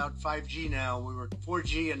all about 5G now. We were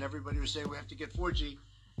 4G and everybody was saying we have to get 4G.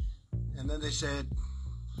 And then they said,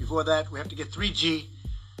 before that, we have to get 3G.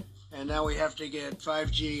 And now we have to get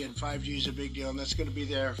 5G, and 5G is a big deal. And that's going to be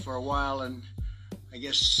there for a while. And I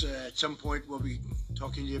guess at some point we'll be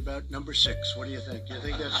talking to you about number 6. What do you think? Do you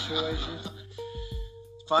think that's true, AJ?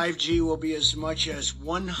 5G will be as much as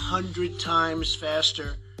 100 times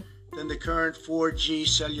faster than the current 4G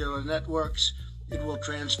cellular networks. It will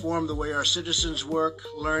transform the way our citizens work,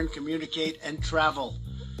 learn, communicate, and travel.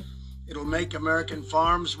 It'll make American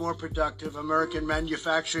farms more productive, American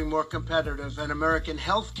manufacturing more competitive, and American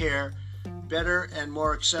healthcare better and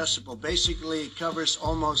more accessible. Basically, it covers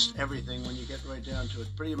almost everything when you get right down to it.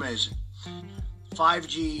 Pretty amazing.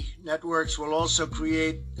 5G networks will also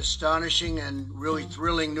create astonishing and really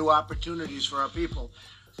thrilling new opportunities for our people.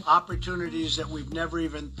 Opportunities that we've never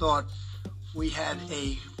even thought we had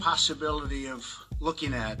a possibility of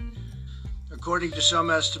looking at. According to some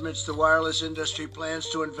estimates, the wireless industry plans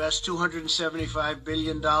to invest $275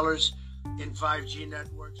 billion in 5G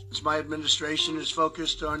networks. My administration is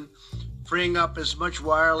focused on freeing up as much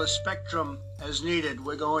wireless spectrum as needed.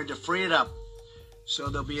 We're going to free it up so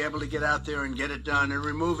they'll be able to get out there and get it done, and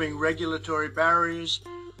removing regulatory barriers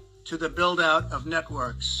to the build-out of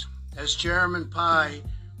networks. As Chairman Pai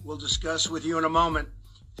will discuss with you in a moment,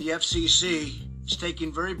 the FCC is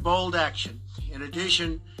taking very bold action. In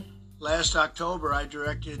addition, last October, I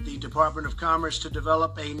directed the Department of Commerce to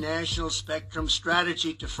develop a national spectrum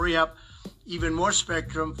strategy to free up even more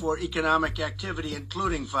spectrum for economic activity,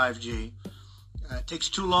 including 5G. It takes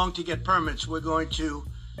too long to get permits. We're going to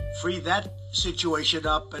free that situation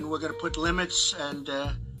up, and we're going to put limits, and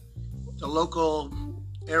the local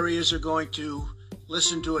areas are going to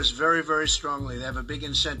listen to us very, very strongly. They have a big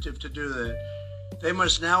incentive to do that. They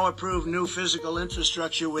must now approve new physical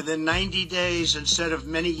infrastructure within 90 days instead of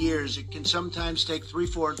many years. It can sometimes take 3,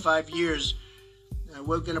 4, and 5 years.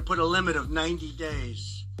 We're going to put a limit of 90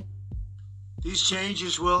 days. These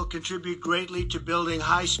changes will contribute greatly to building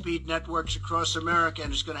high-speed networks across America,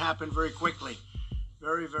 and it's going to happen very quickly,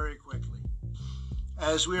 very, very quickly.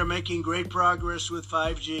 As we are making great progress with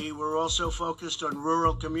 5G, we're also focused on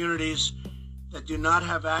rural communities that do not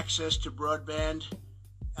have access to broadband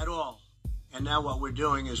at all. And now what we're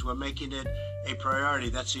doing is we're making it a priority.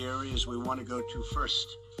 That's the areas we want to go to first,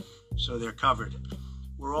 so they're covered.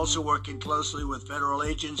 We're also working closely with federal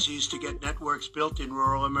agencies to get networks built in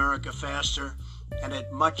rural America faster and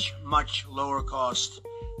at much, much lower cost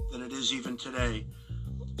than it is even today.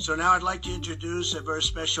 So now I'd like to introduce a very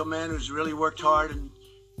special man who's really worked hard and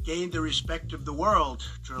gained the respect of the world,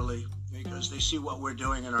 truly, because they see what we're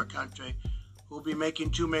doing in our country. We'll be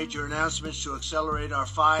making 2 major announcements to accelerate our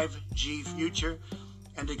 5G future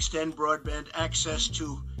and extend broadband access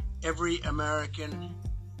to every American.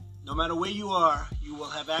 No matter where you are, you will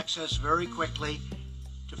have access very quickly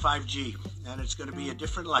to 5G, and it's going to be a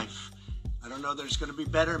different life. I don't know that it's going to be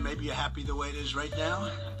better. Maybe you're happy the way it is right now,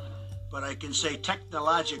 but I can say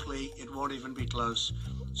technologically it won't even be close.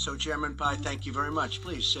 So, Chairman Pai, thank you very much.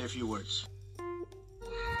 Please say a few words.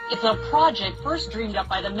 It's a project first dreamed up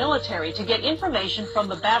by the military to get information from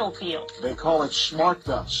the battlefield. They call it Smart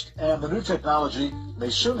Dust, and the new technology may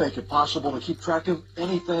soon make it possible to keep track of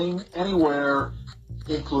anything, anywhere,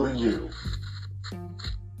 including you.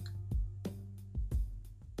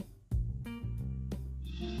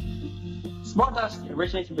 Smart Dust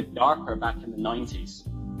originated with DARPA back in the 90s.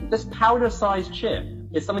 This powder-sized chip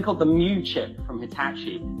is something called the Mu chip from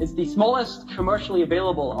Hitachi. It's the smallest commercially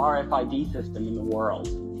available RFID system in the world.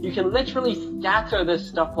 You can literally scatter this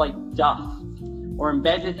stuff like dust or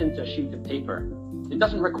embed it into a sheet of paper. It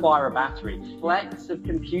doesn't require a battery. Flecks of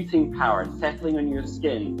computing power settling on your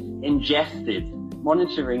skin, ingested,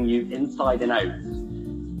 monitoring you inside and out.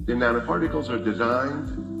 The nanoparticles are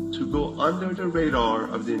designed to go under the radar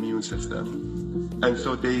of the immune system, and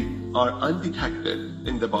so they are undetected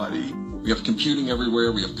in the body. We have computing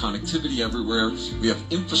everywhere, we have connectivity everywhere, we have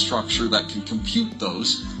infrastructure that can compute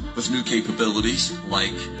those with new capabilities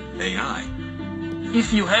like AI.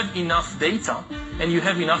 If you have enough data and you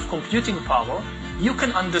have enough computing power, you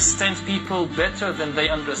can understand people better than they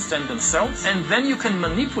understand themselves, and then you can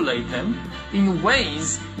manipulate them in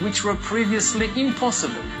ways which were previously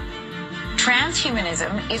impossible.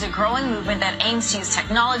 Transhumanism is a growing movement that aims to use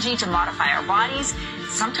technology to modify our bodies,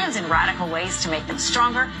 sometimes in radical ways to make them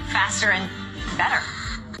stronger, faster, and better.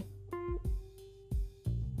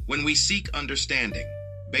 When we seek understanding,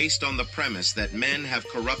 based on the premise that men have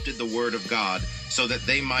corrupted the word of God so that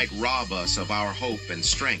they might rob us of our hope and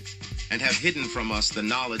strength, and have hidden from us the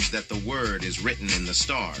knowledge that the word is written in the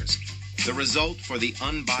stars, the result for the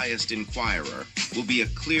unbiased inquirer will be a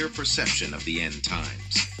clear perception of the end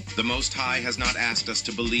times. The Most High has not asked us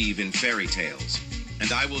to believe in fairy tales,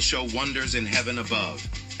 and I will show wonders in heaven above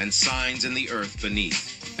and signs in the earth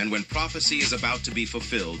beneath. And when prophecy is about to be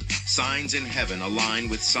fulfilled, signs in heaven align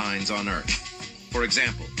with signs on earth. For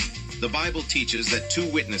example, the Bible teaches that 2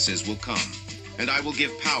 witnesses will come, and I will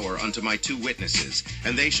give power unto my 2 witnesses,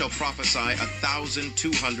 and they shall prophesy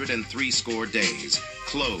 1,260 days,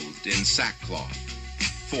 clothed in sackcloth.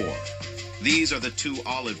 4. These are the 2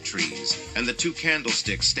 olive trees, and the 2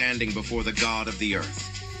 candlesticks standing before the God of the earth.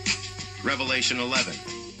 Revelation 11,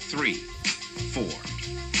 3, 4.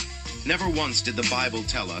 Never once did the Bible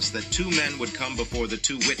tell us that 2 men would come before the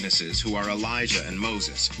 2 witnesses who are Elijah and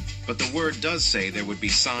Moses, but the word does say there would be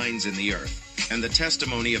signs in the earth, and the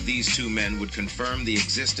testimony of these 2 men would confirm the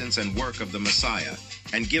existence and work of the Messiah,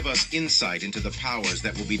 and give us insight into the powers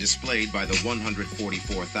that will be displayed by the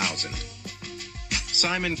 144,000.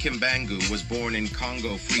 Simon Kimbangu was born in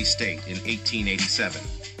Congo Free State in 1887.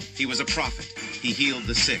 He was a prophet. He healed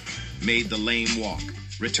the sick, made the lame walk,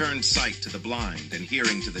 returned sight to the blind and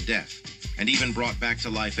hearing to the deaf, and even brought back to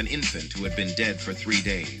life an infant who had been dead for 3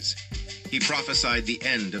 days. He prophesied the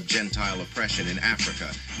end of Gentile oppression in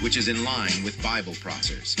Africa, which is in line with Bible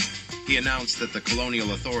prophecies. He announced that the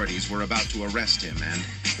colonial authorities were about to arrest him and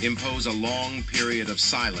impose a long period of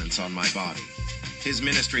silence on my body. His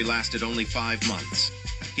ministry lasted only 5 months.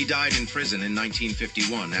 He died in prison in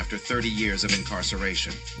 1951 after 30 years of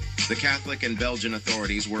incarceration. The Catholic and Belgian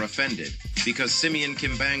authorities were offended because Simeon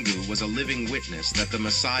Kimbangu was a living witness that the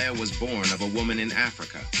Messiah was born of a woman in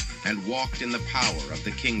Africa and walked in the power of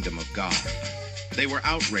the kingdom of God. They were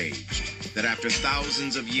outraged that after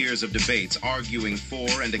thousands of years of debates arguing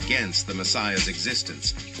for and against the Messiah's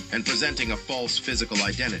existence and presenting a false physical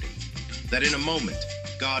identity, that in a moment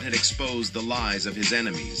God had exposed the lies of his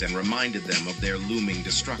enemies and reminded them of their looming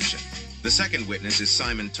destruction. The second witness is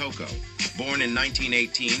Simon Toko. Born in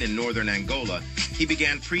 1918 in northern Angola, he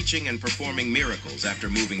began preaching and performing miracles after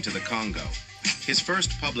moving to the Congo. His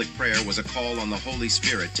first public prayer was a call on the Holy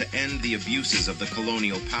Spirit to end the abuses of the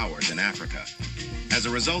colonial powers in Africa. As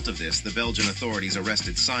a result of this, the Belgian authorities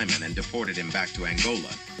arrested Simon and deported him back to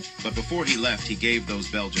Angola. But before he left, he gave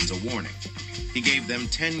those Belgians a warning. He gave them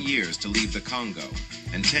 10 years to leave the Congo,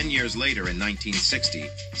 and 10 years later in 1960,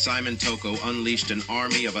 Simon Toko unleashed an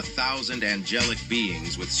army of 1,000 angelic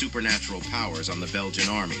beings with supernatural powers on the Belgian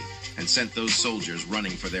army and sent those soldiers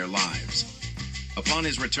running for their lives. Upon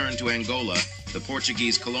his return to Angola, the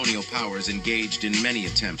Portuguese colonial powers engaged in many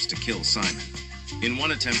attempts to kill Simon. In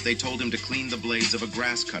one attempt, they told him to clean the blades of a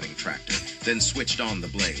grass-cutting tractor, then switched on the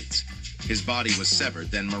blades. His body was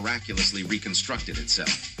severed, then miraculously reconstructed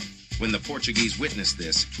itself. When the Portuguese witnessed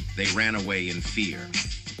this, they ran away in fear.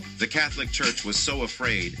 The Catholic Church was so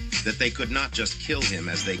afraid that they could not just kill him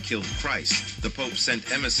as they killed Christ. The Pope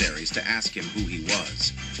sent emissaries to ask him who he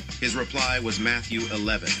was. His reply was Matthew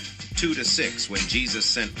 11, 2-6, when Jesus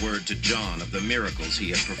sent word to John of the miracles he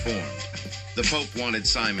had performed. The Pope wanted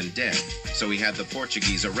Simon dead, so he had the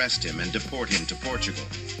Portuguese arrest him and deport him to Portugal.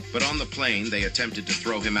 But on the plane, they attempted to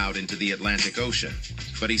throw him out into the Atlantic Ocean.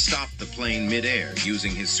 But he stopped the plane mid-air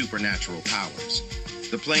using his supernatural powers.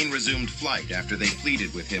 The plane resumed flight after they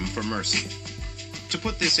pleaded with him for mercy. To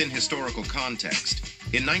put this in historical context,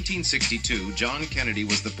 in 1962, John Kennedy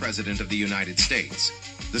was the President of the United States.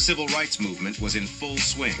 The Civil Rights Movement was in full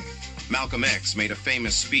swing. Malcolm X made a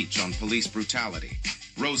famous speech on police brutality.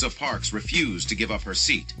 Rosa Parks refused to give up her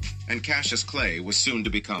seat, and Cassius Clay was soon to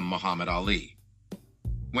become Muhammad Ali.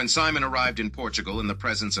 When Simon arrived in Portugal in the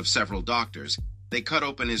presence of several doctors, they cut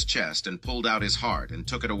open his chest and pulled out his heart and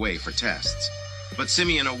took it away for tests. But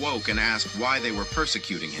Simeon awoke and asked why they were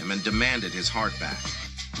persecuting him and demanded his heart back.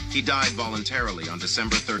 He died voluntarily on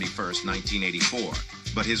December 31st, 1984,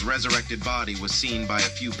 but his resurrected body was seen by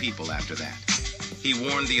a few people after that. He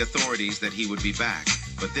warned the authorities that he would be back,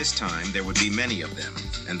 but this time there would be many of them,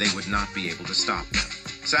 and they would not be able to stop them.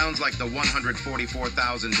 Sounds like the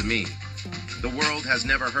 144,000 to me. The world has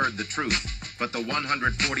never heard the truth, but the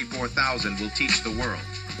 144,000 will teach the world.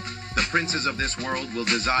 The princes of this world will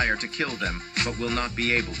desire to kill them, but will not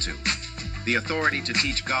be able to. The authority to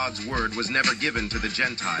teach God's word was never given to the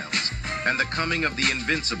Gentiles, and the coming of the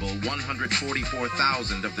invincible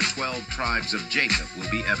 144,000 of the 12 tribes of Jacob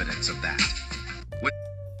will be evidence of that.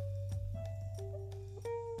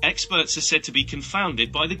 Experts are said to be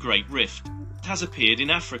confounded by the Great Rift. It has appeared in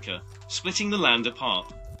Africa, splitting the land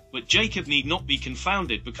apart. But Jacob need not be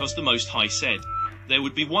confounded, because the Most High said, "There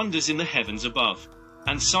would be wonders in the heavens above,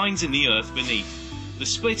 and signs in the earth beneath." The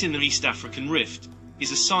split in the East African Rift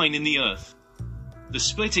is a sign in the earth. The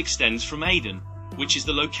split extends from Aden, which is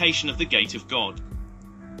the location of the Gate of God,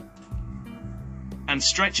 and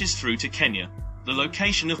stretches through to Kenya, the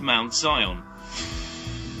location of Mount Zion.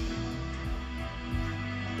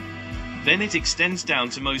 Then it extends down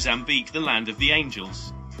to Mozambique, the land of the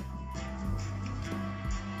angels.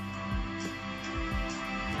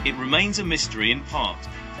 It remains a mystery in part.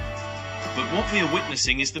 But what we are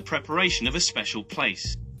witnessing is the preparation of a special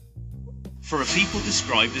place for a people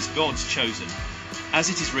described as God's chosen. As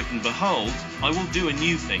it is written, "Behold, I will do a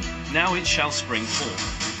new thing, now it shall spring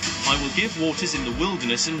forth. I will give waters in the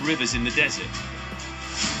wilderness and rivers in the desert,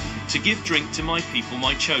 to give drink to my people,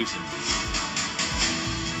 my chosen."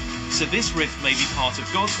 So this rift may be part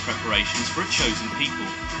of God's preparations for a chosen people.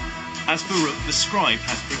 As Baruch the scribe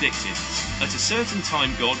hath predicted, at a certain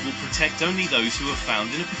time God will protect only those who are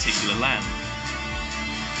found in a particular land.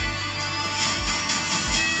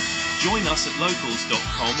 Join us at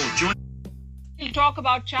locals.com or join... We'll talk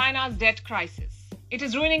about China's debt crisis. It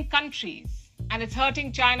is ruining countries and it's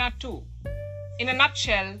hurting China too. In a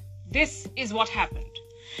nutshell, this is what happened.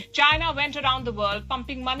 China went around the world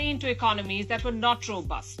pumping money into economies that were not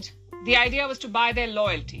robust. The idea was to buy their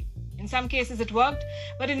loyalty. In some cases it worked,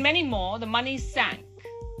 but in many more, the money sank.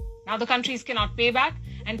 Now the countries cannot pay back,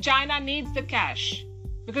 and China needs the cash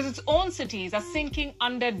because its own cities are sinking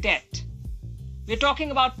under debt. We're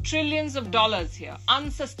talking about trillions of dollars here,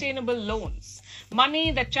 unsustainable loans,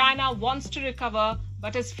 money that China wants to recover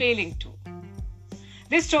but is failing to.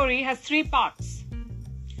 This story has three parts.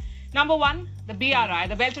 Number one, the BRI,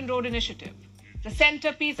 the Belt and Road Initiative, the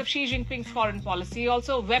centerpiece of Xi Jinping's foreign policy,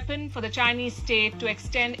 also a weapon for the Chinese state to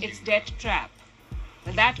extend its debt trap.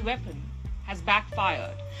 But that weapon has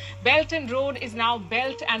backfired. Belt and Road is now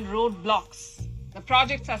Belt and Road blocks. The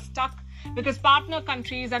projects are stuck because partner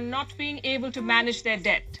countries are not being able to manage their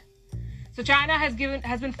debt. So China has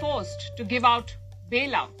been forced to give out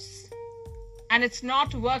bailouts, and it's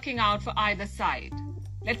not working out for either side.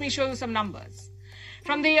 Let me show you some numbers.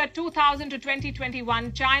 From the year 2000 to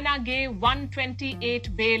 2021, China gave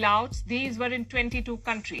 128 bailouts. These were in 22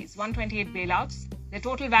 countries, 128 bailouts. Their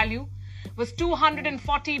total value was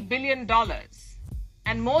 $240 billion.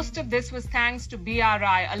 And most of this was thanks to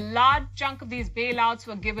BRI. A large chunk of these bailouts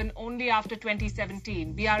were given only after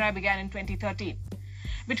 2017. BRI began in 2013.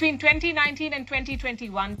 Between 2019 and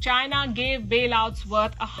 2021, China gave bailouts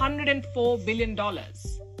worth $104 billion.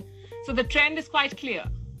 So the trend is quite clear.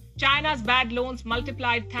 China's bad loans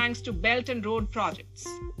multiplied thanks to Belt and Road projects.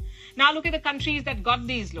 Now look at the countries that got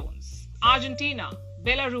these loans. Argentina,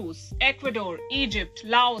 Belarus, Ecuador, Egypt,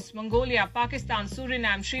 Laos, Mongolia, Pakistan,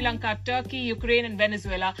 Suriname, Sri Lanka, Turkey, Ukraine, and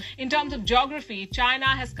Venezuela. In terms of geography, China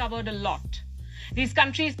has covered a lot. These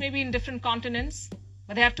countries may be in different continents,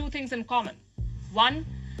 but they have two things in common. One,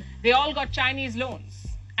 they all got Chinese loans.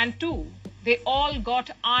 And two, they all got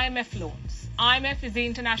IMF loans. IMF is the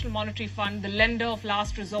International Monetary Fund, the lender of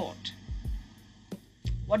last resort.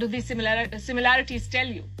 What do these similarities tell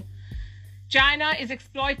you? China is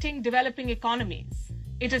exploiting developing economies.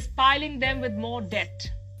 It is piling them with more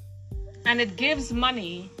debt. And it gives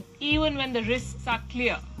money even when the risks are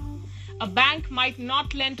clear. A bank might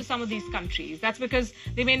not lend to some of these countries. That's because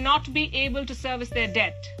they may not be able to service their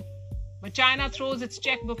debt. But China throws its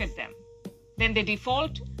checkbook at them. Then they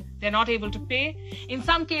default. They're not able to pay. In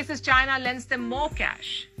some cases, China lends them more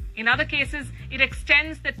cash. In other cases, it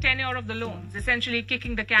extends the tenure of the loans, essentially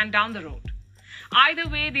kicking the can down the road. Either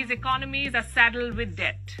way, these economies are saddled with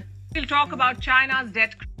debt. We'll talk about China's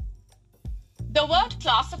debt. The word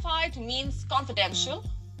classified means confidential.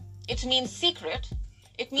 It means secret.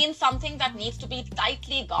 It means something that needs to be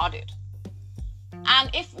tightly guarded.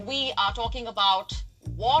 And if we are talking about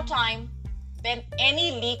wartime, then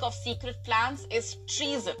any leak of secret plans is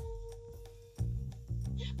treason.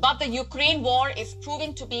 But the Ukraine war is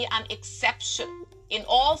proving to be an exception in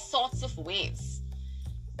all sorts of ways.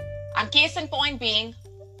 And case in point being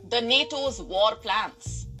the NATO's war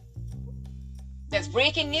plans. There's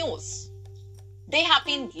breaking news. They have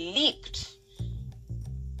been leaked.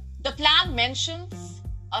 The plan mentions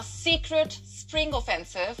a secret spring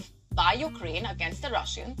offensive by Ukraine against the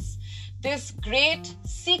Russians. This great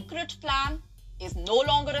secret plan is no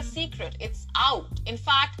longer a secret. It's out. In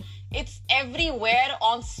fact, it's everywhere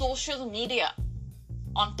on social media,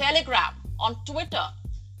 on Telegram, on Twitter.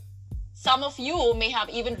 Some of you may have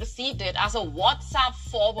even received it as a WhatsApp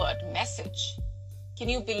forward message. Can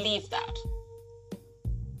you believe that?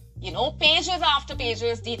 You know, pages after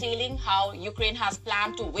pages detailing how Ukraine has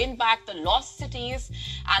planned to win back the lost cities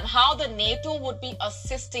and how the NATO would be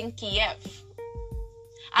assisting Kiev.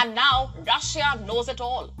 And now Russia knows it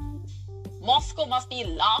all. Moscow must be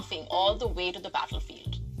laughing all the way to the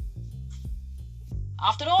battlefield.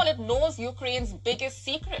 After all, it knows Ukraine's biggest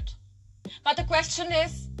secret. But the question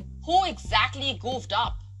is, who exactly goofed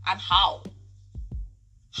up and how?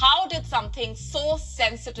 How did something so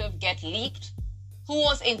sensitive get leaked? Who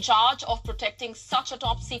was in charge of protecting such a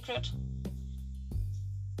top secret?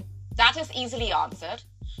 That is easily answered.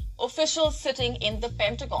 Officials sitting in the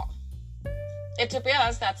Pentagon. It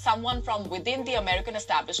appears that someone from within the American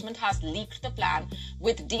establishment has leaked the plan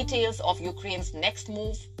with details of Ukraine's next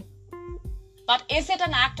move. But is it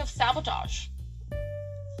an act of sabotage?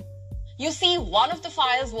 You see, one of the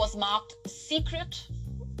files was marked secret,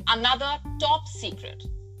 another top secret.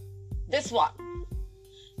 This one.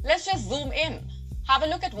 Let's just zoom in. Have a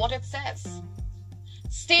look at what it says.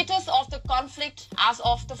 Status of the conflict as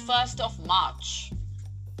of the 1st of March.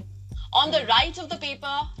 On the right of the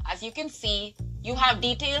paper, as you can see, you have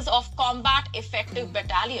details of combat effective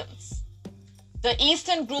battalions. The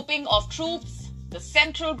eastern grouping of troops, the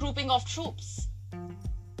central grouping of troops.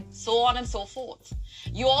 so on and so forth.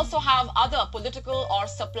 You also have other political or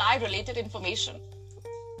supply-related information.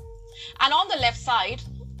 And on the left side,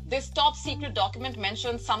 this top secret document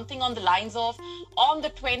mentions something on the lines of, on the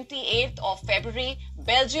 28th of February,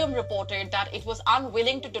 Belgium reported that it was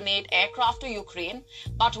unwilling to donate aircraft to Ukraine,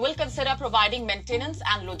 but will consider providing maintenance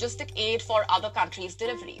and logistic aid for other countries'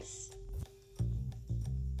 deliveries.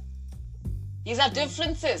 These are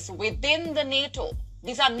differences within the NATO.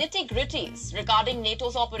 These are nitty-gritties regarding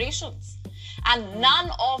NATO's operations. And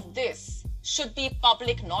none of this should be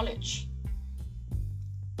public knowledge.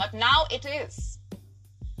 But now it is.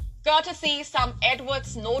 Courtesy some Edward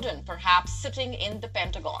Snowden, perhaps, sitting in the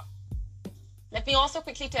Pentagon. Let me also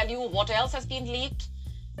quickly tell you what else has been leaked.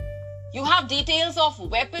 You have details of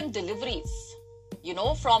weapon deliveries,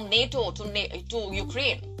 from NATO to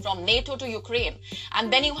Ukraine, from NATO to Ukraine.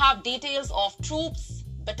 And then you have details of troops,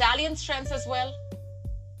 battalion strengths as well.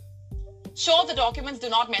 Sure, the documents do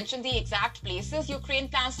not mention the exact places Ukraine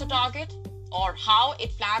plans to target or how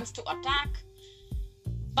it plans to attack.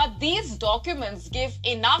 But these documents give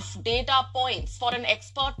enough data points for an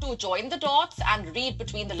expert to join the dots and read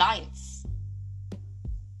between the lines.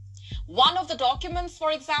 One of the documents,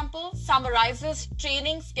 for example, summarizes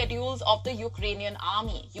training schedules of the Ukrainian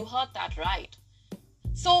army. You heard that right.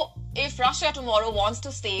 So if Russia tomorrow wants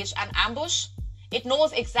to stage an ambush, it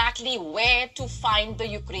knows exactly where to find the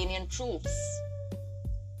Ukrainian troops.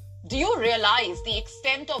 Do you realize the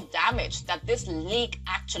extent of damage that this leak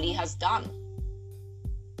actually has done?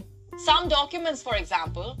 Some documents, for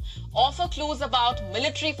example, offer clues about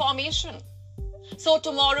military formation. So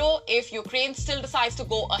tomorrow, if Ukraine still decides to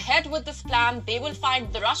go ahead with this plan, they will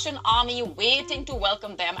find the Russian army waiting to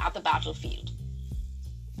welcome them at the battlefield.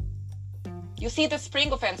 You see, the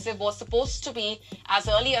spring offensive was supposed to be as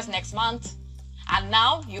early as next month. And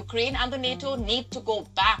now Ukraine and the NATO need to go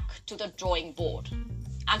back to the drawing board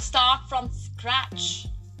and start from scratch.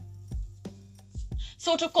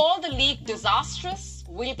 So to call the leak disastrous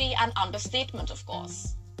will be an understatement, of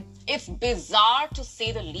course. It's bizarre to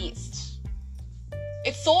say the least.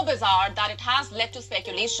 It's so bizarre that it has led to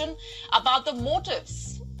speculation about the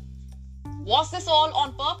motives. Was this all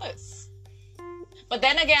on purpose? But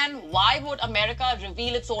then again, why would America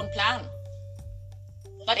reveal its own plan?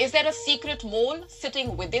 But is there a secret mole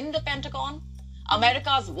sitting within the Pentagon,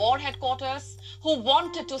 America's war headquarters, who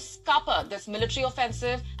wanted to scupper this military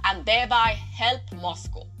offensive and thereby help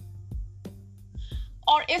Moscow?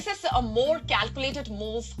 Or is this a more calculated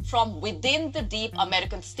move from within the deep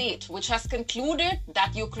American state, which has concluded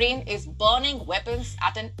that Ukraine is burning weapons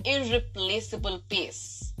at an irreplaceable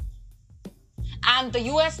pace? And the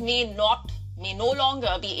US may no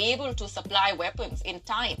longer be able to supply weapons in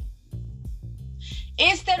time.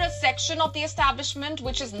 Is there a section of the establishment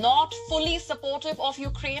which is not fully supportive of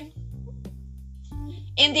Ukraine?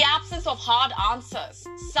 In the absence of hard answers,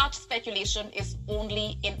 such speculation is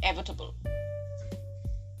only inevitable.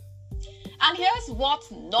 And here's what's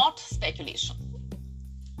not speculation.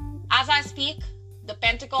 As I speak, the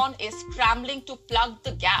Pentagon is scrambling to plug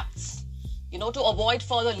the gaps, to avoid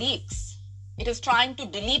further leaks. It is trying to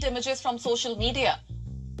delete images from social media,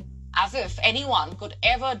 as if anyone could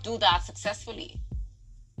ever do that successfully.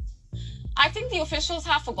 I think the officials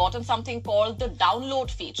have forgotten something called the download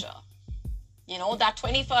feature. That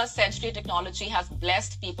 21st century technology has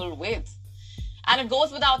blessed people with. And it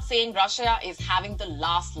goes without saying Russia is having the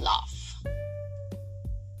last laugh.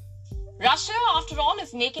 Russia, after all,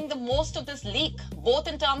 is making the most of this leak, both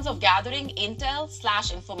in terms of gathering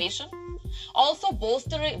intel/information, also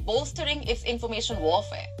bolstering its information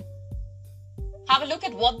warfare. Have a look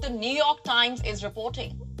at what the New York Times is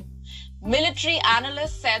reporting. Military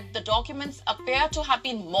analysts said the documents appear to have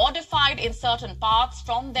been modified in certain parts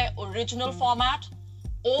from their original format,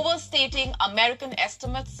 overstating American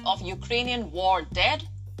estimates of Ukrainian war dead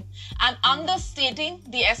and understating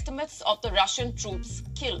the estimates of the Russian troops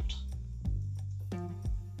killed.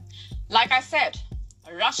 Like I said,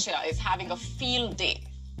 Russia is having a field day.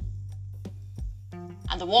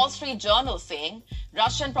 And the Wall Street Journal saying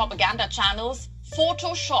Russian propaganda channels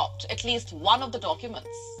photoshopped at least one of the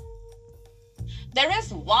documents. There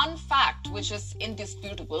is one fact which is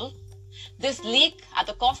indisputable. This leak at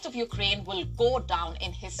the cost of Ukraine will go down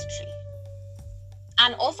in history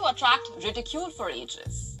and also attract ridicule for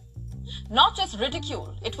ages. Not just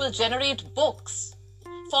ridicule, it will generate books,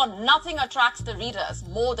 for nothing attracts the readers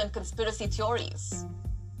more than conspiracy theories.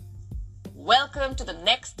 Welcome to the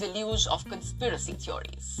next deluge of conspiracy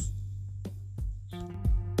theories.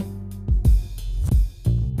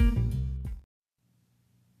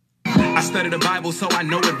 I study the Bible, so I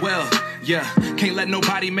know it well. Yeah, can't let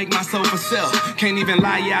nobody make my soul for sale. Can't even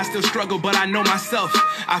lie, yeah, I still struggle, but I know myself.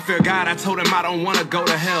 I fear God, I told him I don't wanna go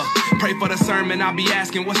to hell. Pray for the sermon, I'll be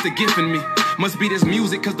asking what's the gift in me. Must be this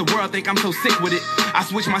music, cause the world think I'm so sick with it. I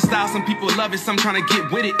switch my style, some people love it, some trying to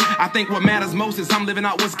get with it. I think what matters most is I'm living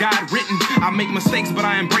out what's God written. I make mistakes, but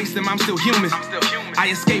I embrace them, I'm still human. I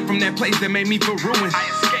escape from that place that made me feel ruined.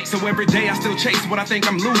 So every day I still chase what I think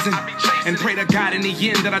I'm losing. And pray to God in the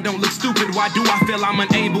end that I don't look stupid. Why do I feel I'm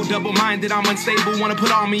unable, double-minded, I'm unstable? Wanna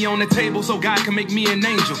put all me on the table so God can make me an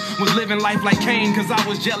angel. Was living life like Cain cause I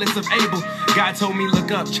was jealous of Abel. God told me,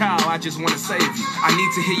 look up, child, I just wanna save you. I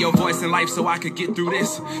need to hear your voice in life so I could get through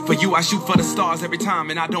this. For you, I shoot for the stars every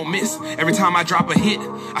time and I don't miss. Every time I drop a hit,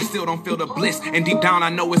 I still don't feel the bliss. And deep down I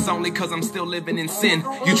know it's only cause I'm still living in sin.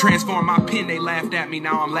 You transform my pen, they laughed at me,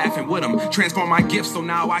 now I'm laughing with them. Transform my gifts so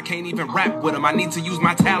now I can't even rap with them. I need to use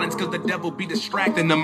my talents cause the devil be distracting them.